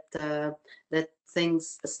 that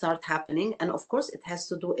things start happening. And of course, it has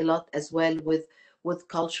to do a lot as well with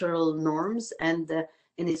cultural norms, and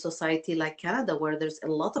in a society like Canada, where there's a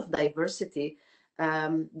lot of diversity,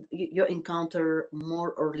 you encounter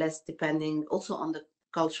more or less, depending also on the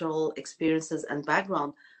cultural experiences and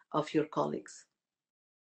background of your colleagues.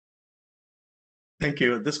 Thank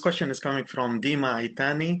you. This question is coming from Dima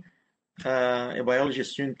Itani, a biology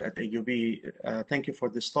student at AUB. Thank you for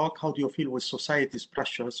this talk. How do you feel with society's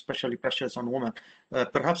pressures, especially pressures on women?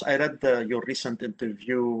 Perhaps I read your recent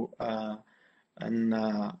interview, and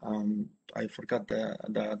I forgot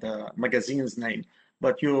the magazine's name,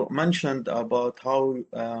 but you mentioned about how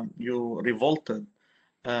you revolted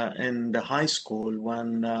in the high school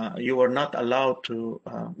when you were not allowed to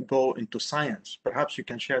go into science. Perhaps you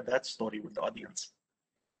can share that story with the audience.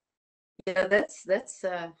 Yeah, that's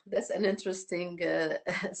an interesting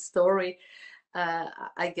story.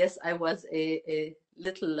 I guess I was a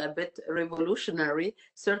little bit revolutionary,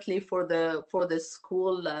 certainly for the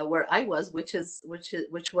school where I was, which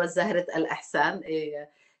was Zahrat Al Ahsan,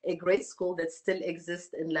 a great school that still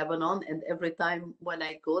exists in Lebanon. And every time when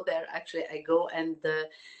I go there, actually I go and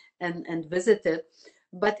visit it.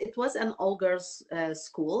 But it was an all girls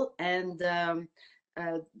school, and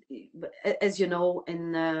uh, as you know,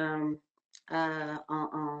 in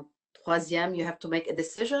troisième, you have to make a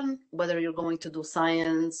decision whether you're going to do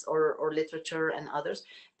science or literature and others.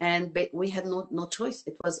 And we had no choice.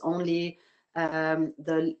 It was only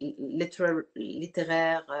the literaire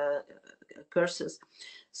courses.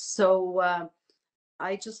 So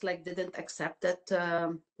I just like didn't accept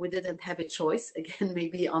that we didn't have a choice. Again,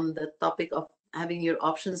 maybe on the topic of having your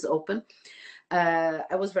options open.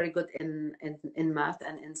 I was very good in math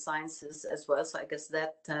and in sciences as well, so I guess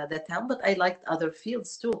that helped. But I liked other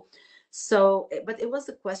fields too. So, but it was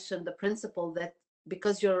the question, the principle that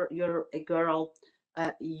because you're a girl,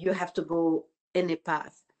 you have to go in a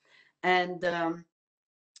path. And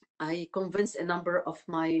I convinced a number of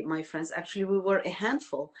my friends. Actually, we were a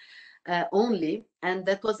handful only, and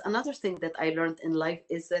that was another thing that I learned in life,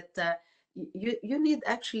 is that you need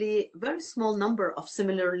actually very small number of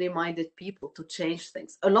similarly minded people to change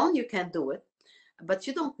things. Alone you can do it, but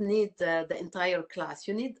you don't need the entire class.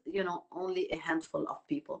 You need, only a handful of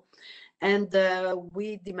people. And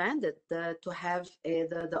we demanded to have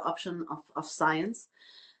the option of science.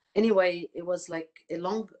 Anyway, it was like a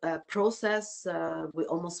long process. We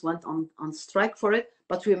almost went on strike for it,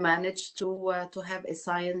 but we managed to have a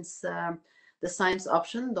science, the science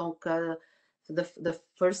option. Donc, the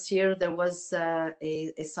first year there was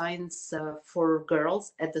a science for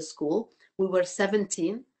girls at the school. We were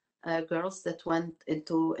 17 girls that went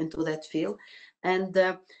into that field, and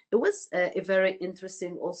it was a very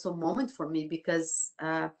interesting also moment for me, because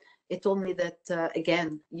it told me that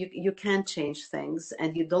again, you can change things,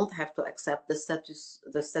 and you don't have to accept the status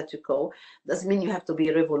quo. Doesn't mean you have to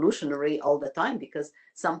be revolutionary all the time, because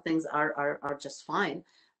some things are just fine.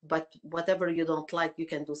 But whatever you don't like, you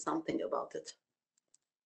can do something about it.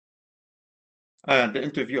 The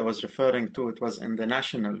interview I was referring to, it was in the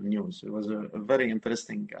national news. It was a very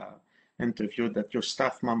interesting interview that your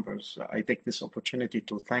staff members, I take this opportunity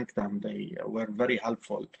to thank them. They were very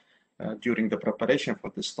helpful during the preparation for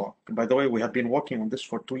this talk. By the way, we have been working on this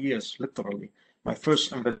for 2 years, literally. My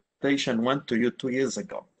first invitation went to you 2 years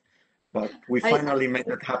ago, but we finally made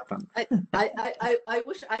it happen. I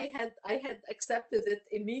wish I had accepted it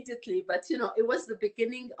immediately, but it was the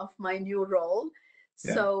beginning of my new role.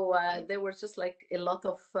 Yeah. So there was just like a lot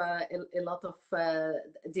of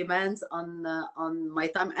demands on my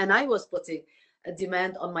time, and I was putting a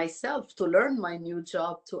demand on myself to learn my new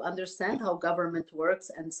job, to understand how government works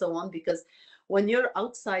and so on, because when you're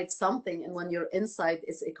outside something and when you're inside,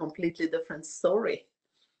 it's a completely different story.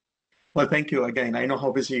 Well, thank you again. I know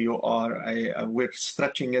how busy you are. We're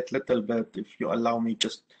stretching it a little bit. If you allow me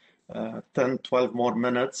just 10, 12 more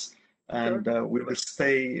minutes, and Sure. we will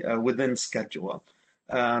stay within schedule.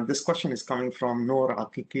 This question is coming from Noor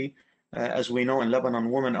Aqiqi. As we know, in Lebanon,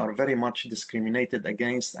 women are very much discriminated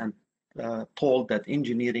against and told that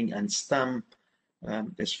engineering and STEM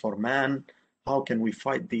is for men. How can we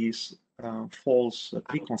fight these false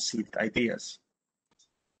preconceived ideas?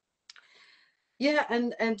 Yeah,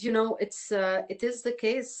 and it is the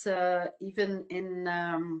case even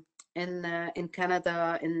in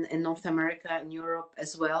Canada, in North America, in Europe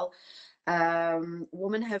as well.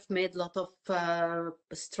 Women have made a lot of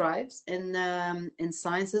strides in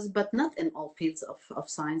sciences, but not in all fields of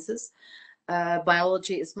sciences.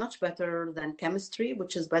 Biology is much better than chemistry,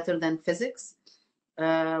 which is better than physics,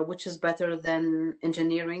 which is better than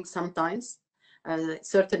engineering sometimes,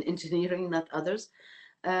 certain engineering, not others.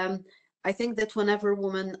 I think that whenever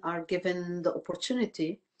women are given the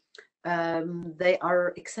opportunity, they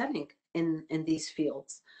are excelling in these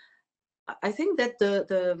fields. I think that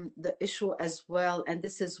the issue as well, and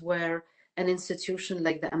this is where an institution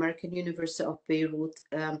like the American University of Beirut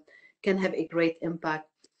can have a great impact,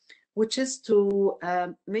 which is to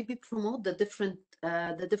maybe promote the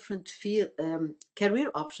different field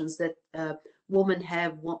career options that women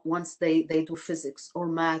have once they do physics or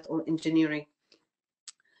math or engineering.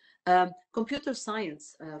 Computer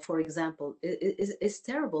science, for example, is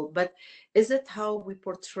terrible, but is it how we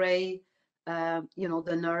portray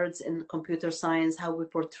the nerds in computer science, how we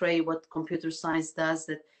portray what computer science does,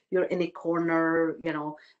 that you're in a corner,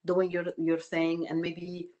 doing your thing, and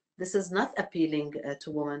maybe this is not appealing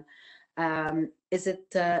to women. Is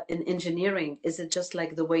it in engineering? Is it just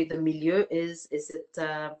like the way the milieu is? Is it,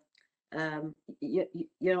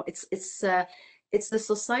 it's the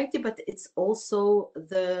society, but it's also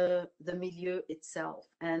the milieu itself.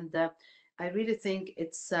 And I really think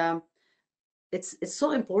it's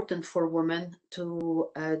so important for women to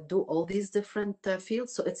do all these different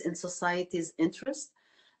fields. So it's in society's interest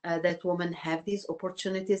that women have these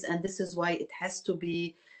opportunities, and this is why it has to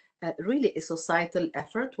be really a societal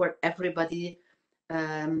effort where everybody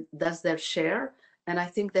does their share. And I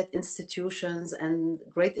think that institutions and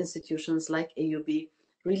great institutions like AUB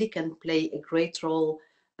really can play a great role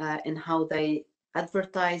in how they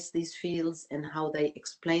advertise these fields and how they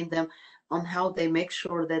explain them, on how they make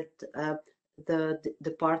sure that the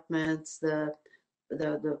departments, the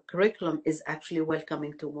curriculum is actually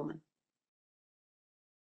welcoming to women.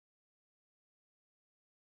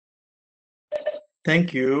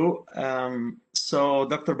 Thank you. So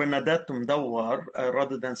Dr. Bernadette Mdawar,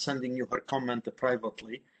 rather than sending you her comment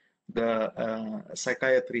privately, the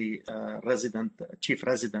psychiatry chief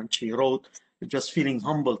resident, she wrote, just feeling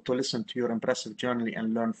humbled to listen to your impressive journey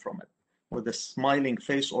and learn from it, with a smiling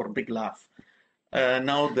face or big laugh.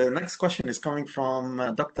 Now the next question is coming from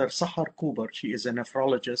Dr. Sahar Kubar. She is a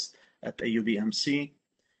nephrologist at AUBMC.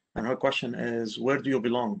 And her question is, where do you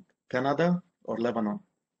belong, Canada or Lebanon?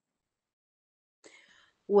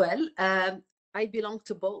 Well, I belong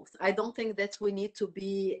to both. I don't think that we need to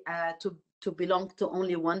be to belong to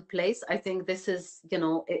only one place. I think this is, you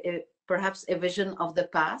know, perhaps a vision of the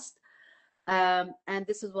past, and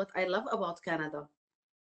this is what I love about Canada.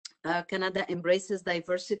 Canada embraces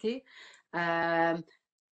diversity. I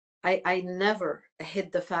never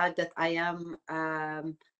hid the fact that I am,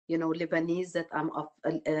 you know, Lebanese, that I'm of,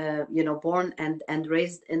 you know, born and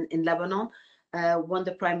raised in Lebanon. When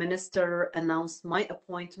the Prime Minister announced my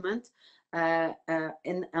appointment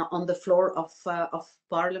on the floor of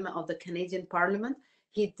Parliament, of the Canadian Parliament,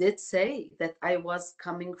 he did say that I was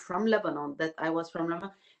coming from Lebanon, that I was from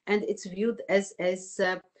Lebanon, and it's viewed as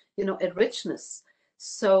you know, a richness.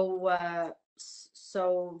 So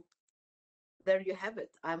so there you have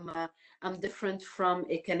it. I'm different from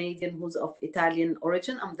a Canadian who's of Italian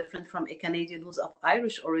origin. I'm different from a Canadian who's of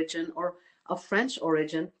Irish origin or of French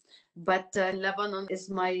origin. But Lebanon is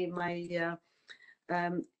my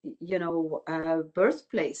you know,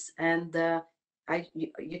 birthplace, and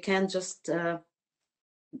you can't just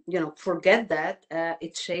you know, forget that.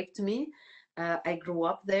 It shaped me. I grew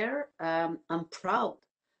up there. I'm proud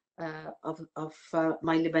of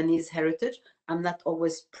my Lebanese heritage. I'm not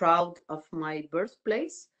always proud of my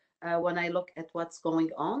birthplace when I look at what's going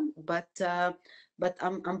on, but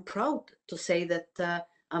I'm proud to say that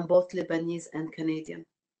I'm both Lebanese and Canadian.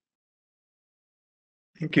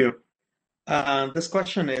 Thank you. This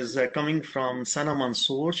question is coming from Sana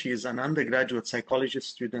Mansour. She is an undergraduate psychology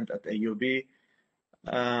student at AUB.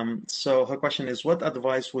 So her question is, what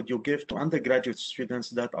advice would you give to undergraduate students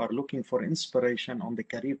that are looking for inspiration on the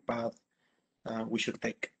career path we should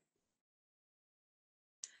take?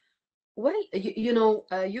 Well, you know,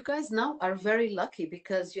 you guys now are very lucky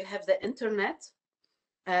because you have the internet.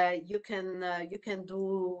 You can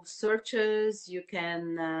do searches. You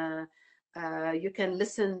can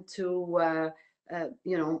listen to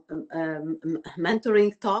you know,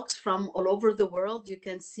 mentoring talks from all over the world. You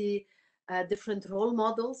can see different role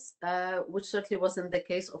models, which certainly wasn't the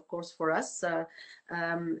case, of course, for us.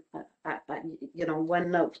 You know,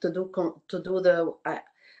 when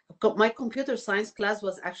my computer science class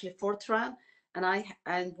was actually Fortran,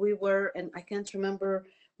 and we were, and I can't remember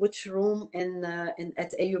which room in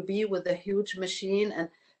at AUB, with a huge machine and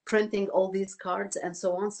printing all these cards and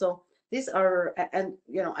so on. So these are, and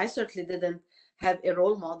you know, I certainly didn't have a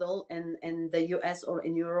role model in the US or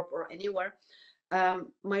in Europe or anywhere.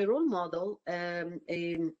 My role model, a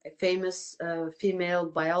famous female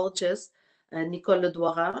biologist, Nicole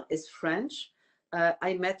Ledouarin, is French.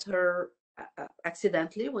 I met her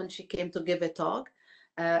accidentally when she came to give a talk,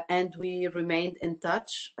 and we remained in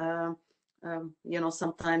touch. You know,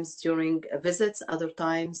 sometimes during visits, other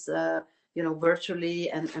times, you know, virtually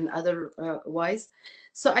and otherwise.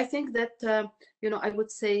 So I think that, you know, I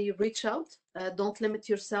would say reach out. Don't limit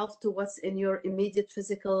yourself to what's in your immediate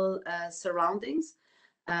physical surroundings.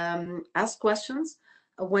 Ask questions.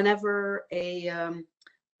 Whenever a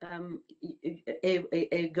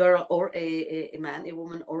girl or a man, a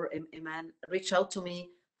woman or a man reach out to me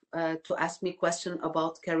to ask me question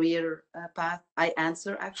about career path, I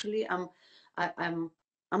answer. Actually, I'm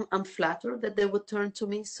flattered that they would turn to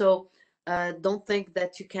me. So don't think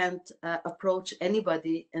that you can't approach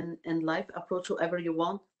anybody in life. Approach whoever you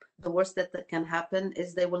want. The worst that can happen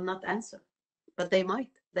is they will not answer, but they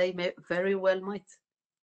might. They may very well might.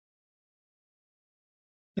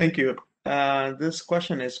 Thank you. This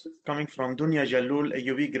question is coming from Dunya Jalul, a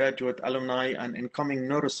UB graduate alumni and incoming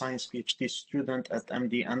neuroscience PhD student at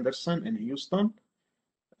MD Anderson in Houston.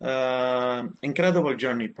 Incredible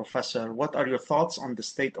journey, Professor. What are your thoughts on the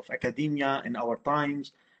state of academia in our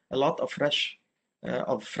times? A lot of fresh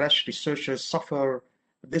researchers suffer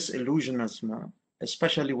disillusionism,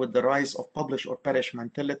 especially with the rise of publish or perish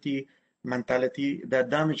mentality that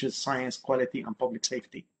damages science quality and public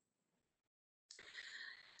safety.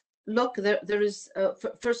 Look, there is,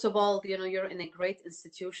 first of all, you're in a great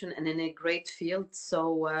institution and in a great field.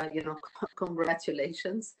 So,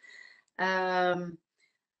 congratulations.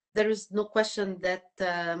 There is no question that,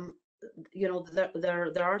 there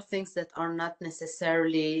are things that are not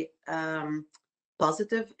necessarily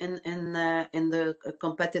positive in the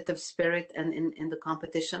competitive spirit and in the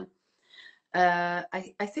competition.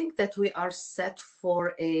 I think that we are set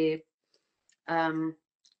for a,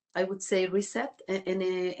 I would say, reset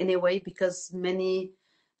in a way, because many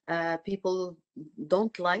people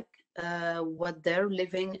don't like what they're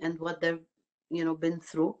living and what they've been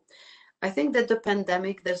through. I think that the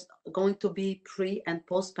pandemic, there's going to be pre and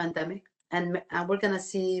post pandemic, and we're going to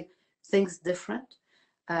see things different.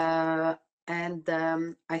 And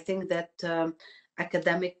I think that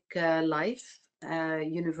academic life,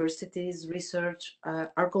 universities, research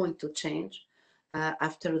are going to change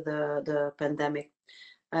after the pandemic.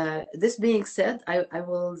 This being said, I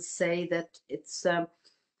will say that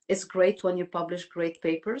it's great when you publish great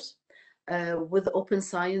papers. With open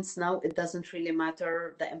science now, it doesn't really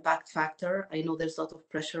matter the impact factor. I know there's a lot of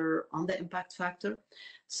pressure on the impact factor.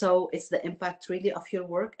 So it's the impact really of your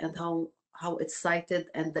work and how it's cited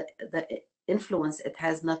and the influence it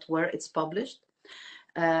has, not where it's published.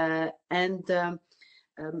 I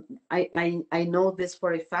know this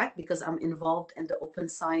for a fact because I'm involved in the open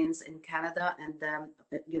science in Canada and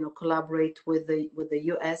collaborate with the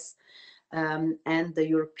US and the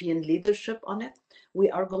European leadership on it. We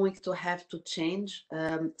are going to have to change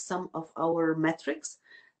some of our metrics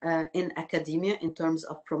in academia in terms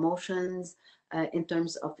of promotions, in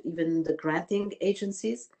terms of even the granting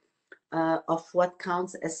agencies, of what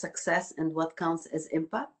counts as success and what counts as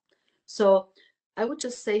impact. So I would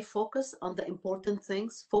just say focus on the important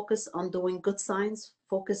things, focus on doing good science,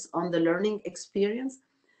 focus on the learning experience.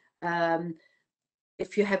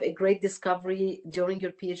 If you have a great discovery during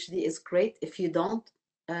your PhD, is great. If you don't,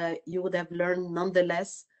 you would have learned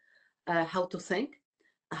nonetheless how to think,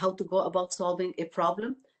 how to go about solving a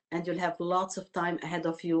problem, and you'll have lots of time ahead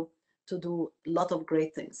of you to do a lot of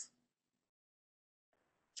great things.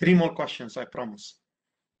 3 more questions, I promise.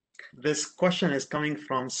 This question is coming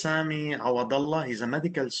from Sami Awadallah. He's a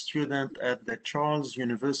medical student at the Charles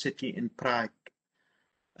University in Prague.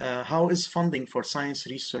 How is funding for science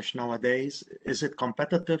research nowadays? Is it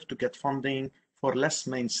competitive to get funding for less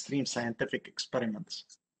mainstream scientific experiments?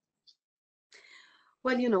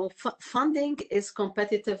 Well, funding is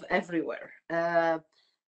competitive everywhere.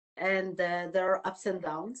 And there are ups and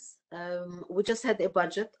downs. We just had a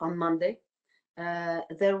budget on Monday.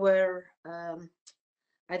 There were,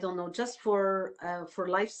 I don't know, just for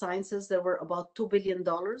life sciences, there were about $2 billion.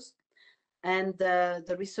 And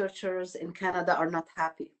the researchers in Canada are not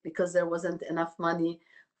happy because there wasn't enough money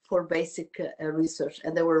for basic research.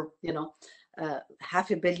 And there were,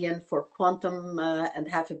 $500 million for quantum and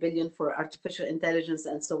 $500 million for artificial intelligence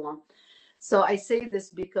and so on. So I say this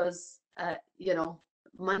because,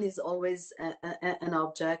 money is always an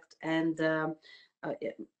object, and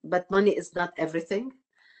but money is not everything.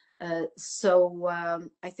 So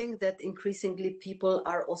I think that increasingly people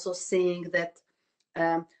are also seeing that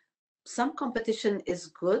some competition is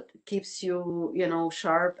good, keeps you,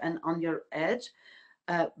 sharp and on your edge.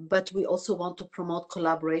 But we also want to promote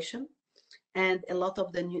collaboration. And a lot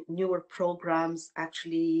of the newer programs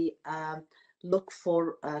actually look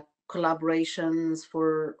for collaborations,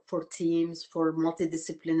 for teams, for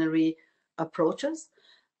multidisciplinary approaches.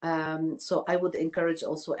 So I would encourage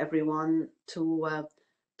also everyone to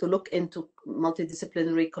look into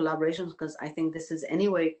multidisciplinary collaborations, because I think this is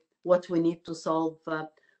anyway what we need to solve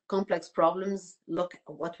complex problems. Look at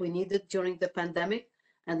what we needed during the pandemic,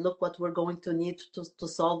 and look what we're going to need to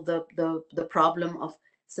solve the problem of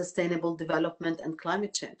sustainable development and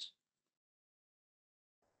climate change.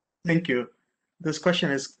 Thank you. This question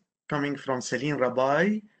is coming from Celine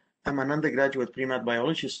Rabai. I'm an undergraduate pre-med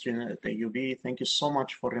biology student at AUB. Thank you so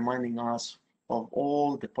much for reminding us of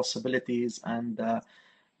all the possibilities and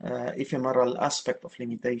ephemeral aspect of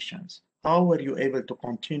limitations. How were you able to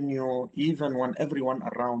continue even when everyone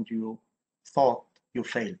around you thought you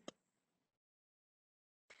failed?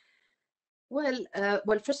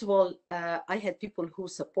 Well, first of all, I had people who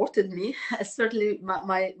supported me. Certainly,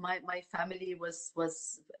 my family was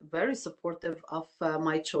very supportive of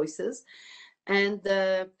my choices, and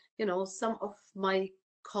some of my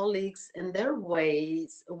colleagues in their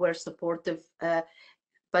ways were supportive,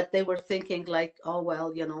 but they were thinking like, oh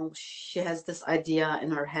well, she has this idea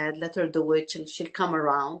in her head, let her do it, she'll come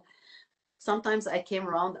around. Sometimes I came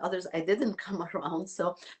around, others I didn't come around.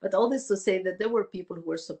 So, but all this to say that there were people who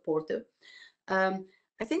were supportive.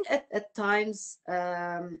 I think at times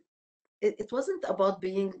it wasn't about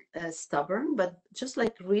being stubborn, but just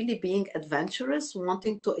like really being adventurous,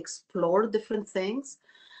 wanting to explore different things.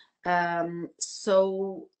 And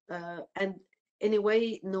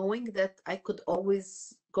anyway, knowing that I could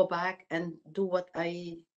always go back and do what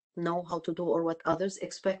I know how to do or what others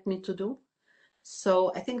expect me to do.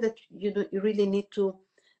 So I think that you really need to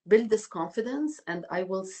build this confidence. And I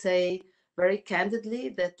will say very candidly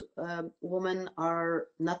that women are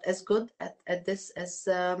not as good at this as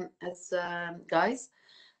guys.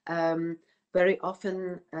 Very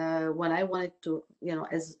often when I wanted to,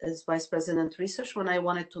 as vice president research, when I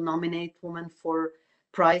wanted to nominate women for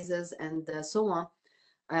prizes and so on,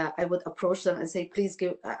 I would approach them and say, please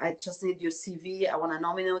I just need your CV. I want to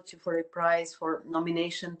nominate you for a prize, for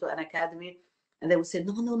nomination to an academy. And they would say,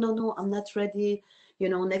 no, I'm not ready.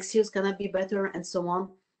 Next year's gonna be better and so on.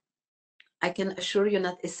 I can assure you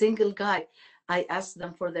not a single guy I asked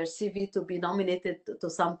them for their CV to be nominated to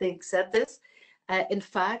something said this. In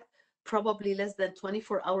fact, probably less than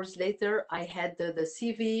 24 hours later, I had the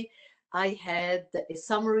CV, I had a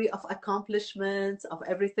summary of accomplishments, of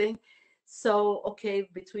everything. So, okay,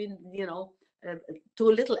 between,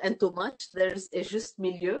 too little and too much, there's a juste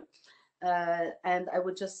milieu. And I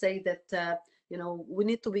would just say that, we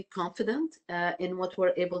need to be confident in what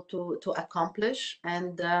we're able to accomplish.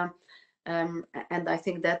 And I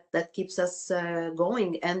think that keeps us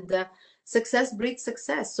going. And success breeds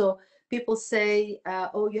success. So people say,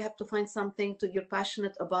 oh, you have to find something you're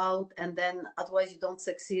passionate about, and then otherwise you don't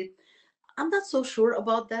succeed. I'm not so sure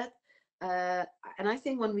about that. And I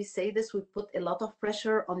think when we say this, we put a lot of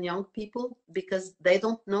pressure on young people because they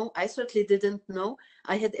don't know. I certainly didn't know.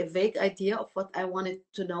 I had a vague idea of what I wanted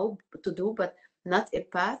to do, but not a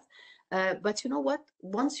path. But you know what?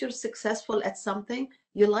 Once you're successful at something,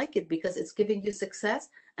 you like it because it's giving you success,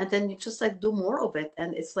 and then you just like do more of it.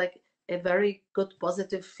 And it's like a very good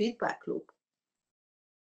positive feedback loop.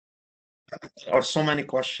 There are so many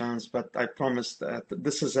questions, but I promise that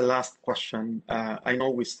this is the last question. I know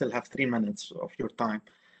we still have 3 minutes of your time.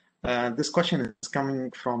 This question is coming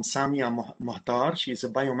from Samia Mohtar. She's a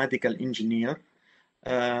biomedical engineer.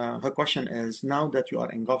 Her question is, now that you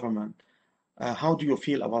are in government, how do you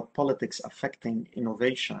feel about politics affecting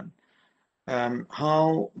innovation?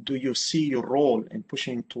 How do you see your role in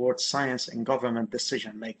pushing towards science in government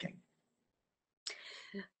decision making?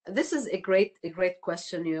 This is a great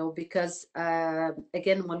question, because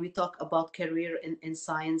again, when we talk about career in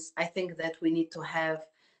science, I think that we need to have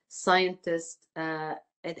scientists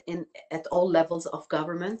at all levels of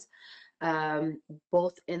government,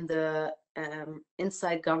 both in the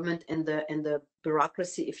inside government, in the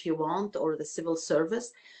bureaucracy, if you want, or the civil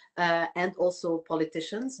service, and also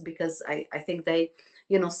politicians, because I think they,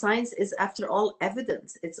 science is after all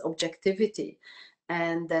evidence, it's objectivity.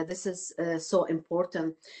 And this is so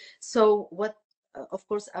important. So what, of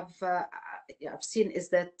course, I've seen is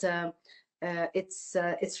that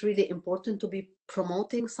it's really important to be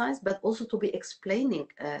promoting science, but also to be explaining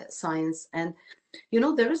science. And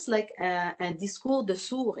there is like a discours de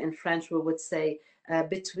sourds in French, we would say,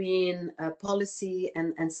 between policy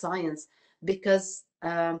and science, because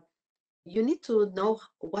you need to know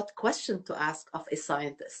what question to ask of a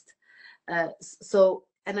scientist.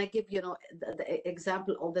 And I give, the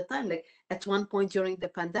example all the time, like at one point during the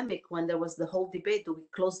pandemic, when there was the whole debate, do we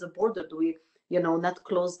close the border? Do we, not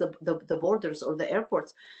close the borders or the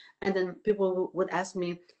airports? And then people would ask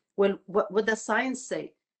me, well, what does science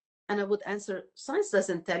say? And I would answer, science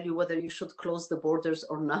doesn't tell you whether you should close the borders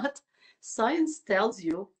or not. Science tells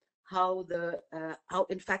you how how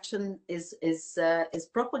infection is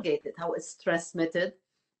propagated, how it's transmitted,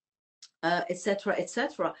 etc.,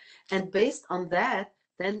 etc. And based on that,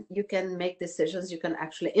 then you can make decisions. You can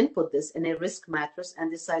actually input this in a risk matrix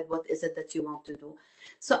and decide what is it that you want to do.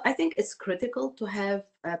 So I think it's critical to have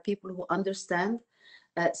people who understand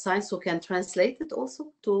science, who can translate it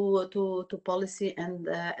also to policy and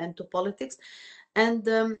to politics. And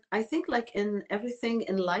I think, like in everything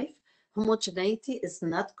in life, homogeneity is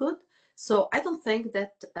not good. So I don't think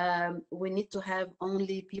that we need to have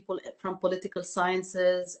only people from political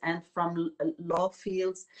sciences and from law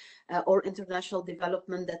fields or international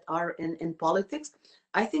development that are in politics.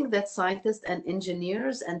 I think that scientists and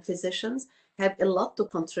engineers and physicians have a lot to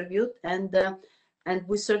contribute, and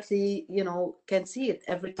we certainly, you know, can see it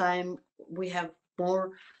every time we have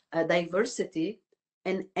more diversity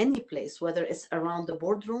in any place, whether it's around the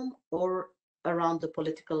boardroom or around the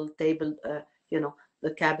political table, you know,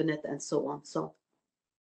 the cabinet and so on. So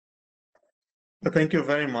Thank you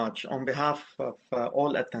very much. On behalf of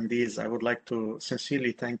all attendees, I would like to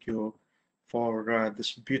sincerely thank you for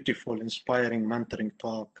this beautiful, inspiring mentoring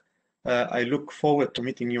talk. I look forward to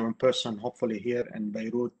meeting you in person, hopefully here in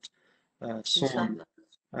Beirut soon. inshallah.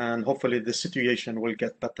 And hopefully the situation will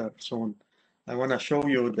get better soon. I want to show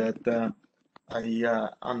you that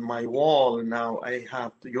on my wall now I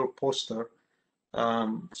have your poster.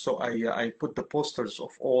 So I put the posters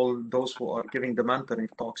of all those who are giving the mentoring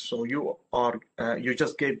talks. So you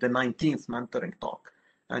just gave the 19th mentoring talk,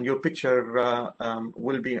 and your picture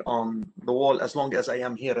will be on the wall as long as I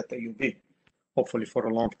am here at AUB, hopefully for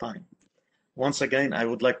a long time. Once again, I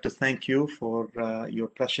would like to thank you for your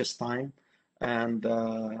precious time, and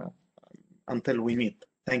until we meet,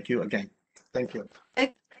 thank you again. Thank you.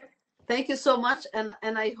 Thank you so much, and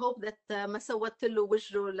I hope that ما سودت له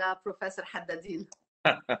وجهه لبروفيسور حدادين.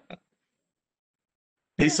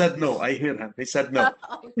 He said no. I hear him. He said no.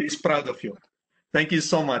 He's proud of you. Thank you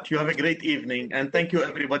so much. You have a great evening, and thank you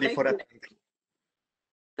everybody for attending.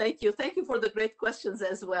 Thank you. Thank you for the great questions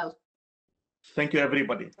as well. Thank you,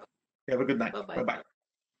 everybody. Have a good night. Bye-bye. Bye-bye.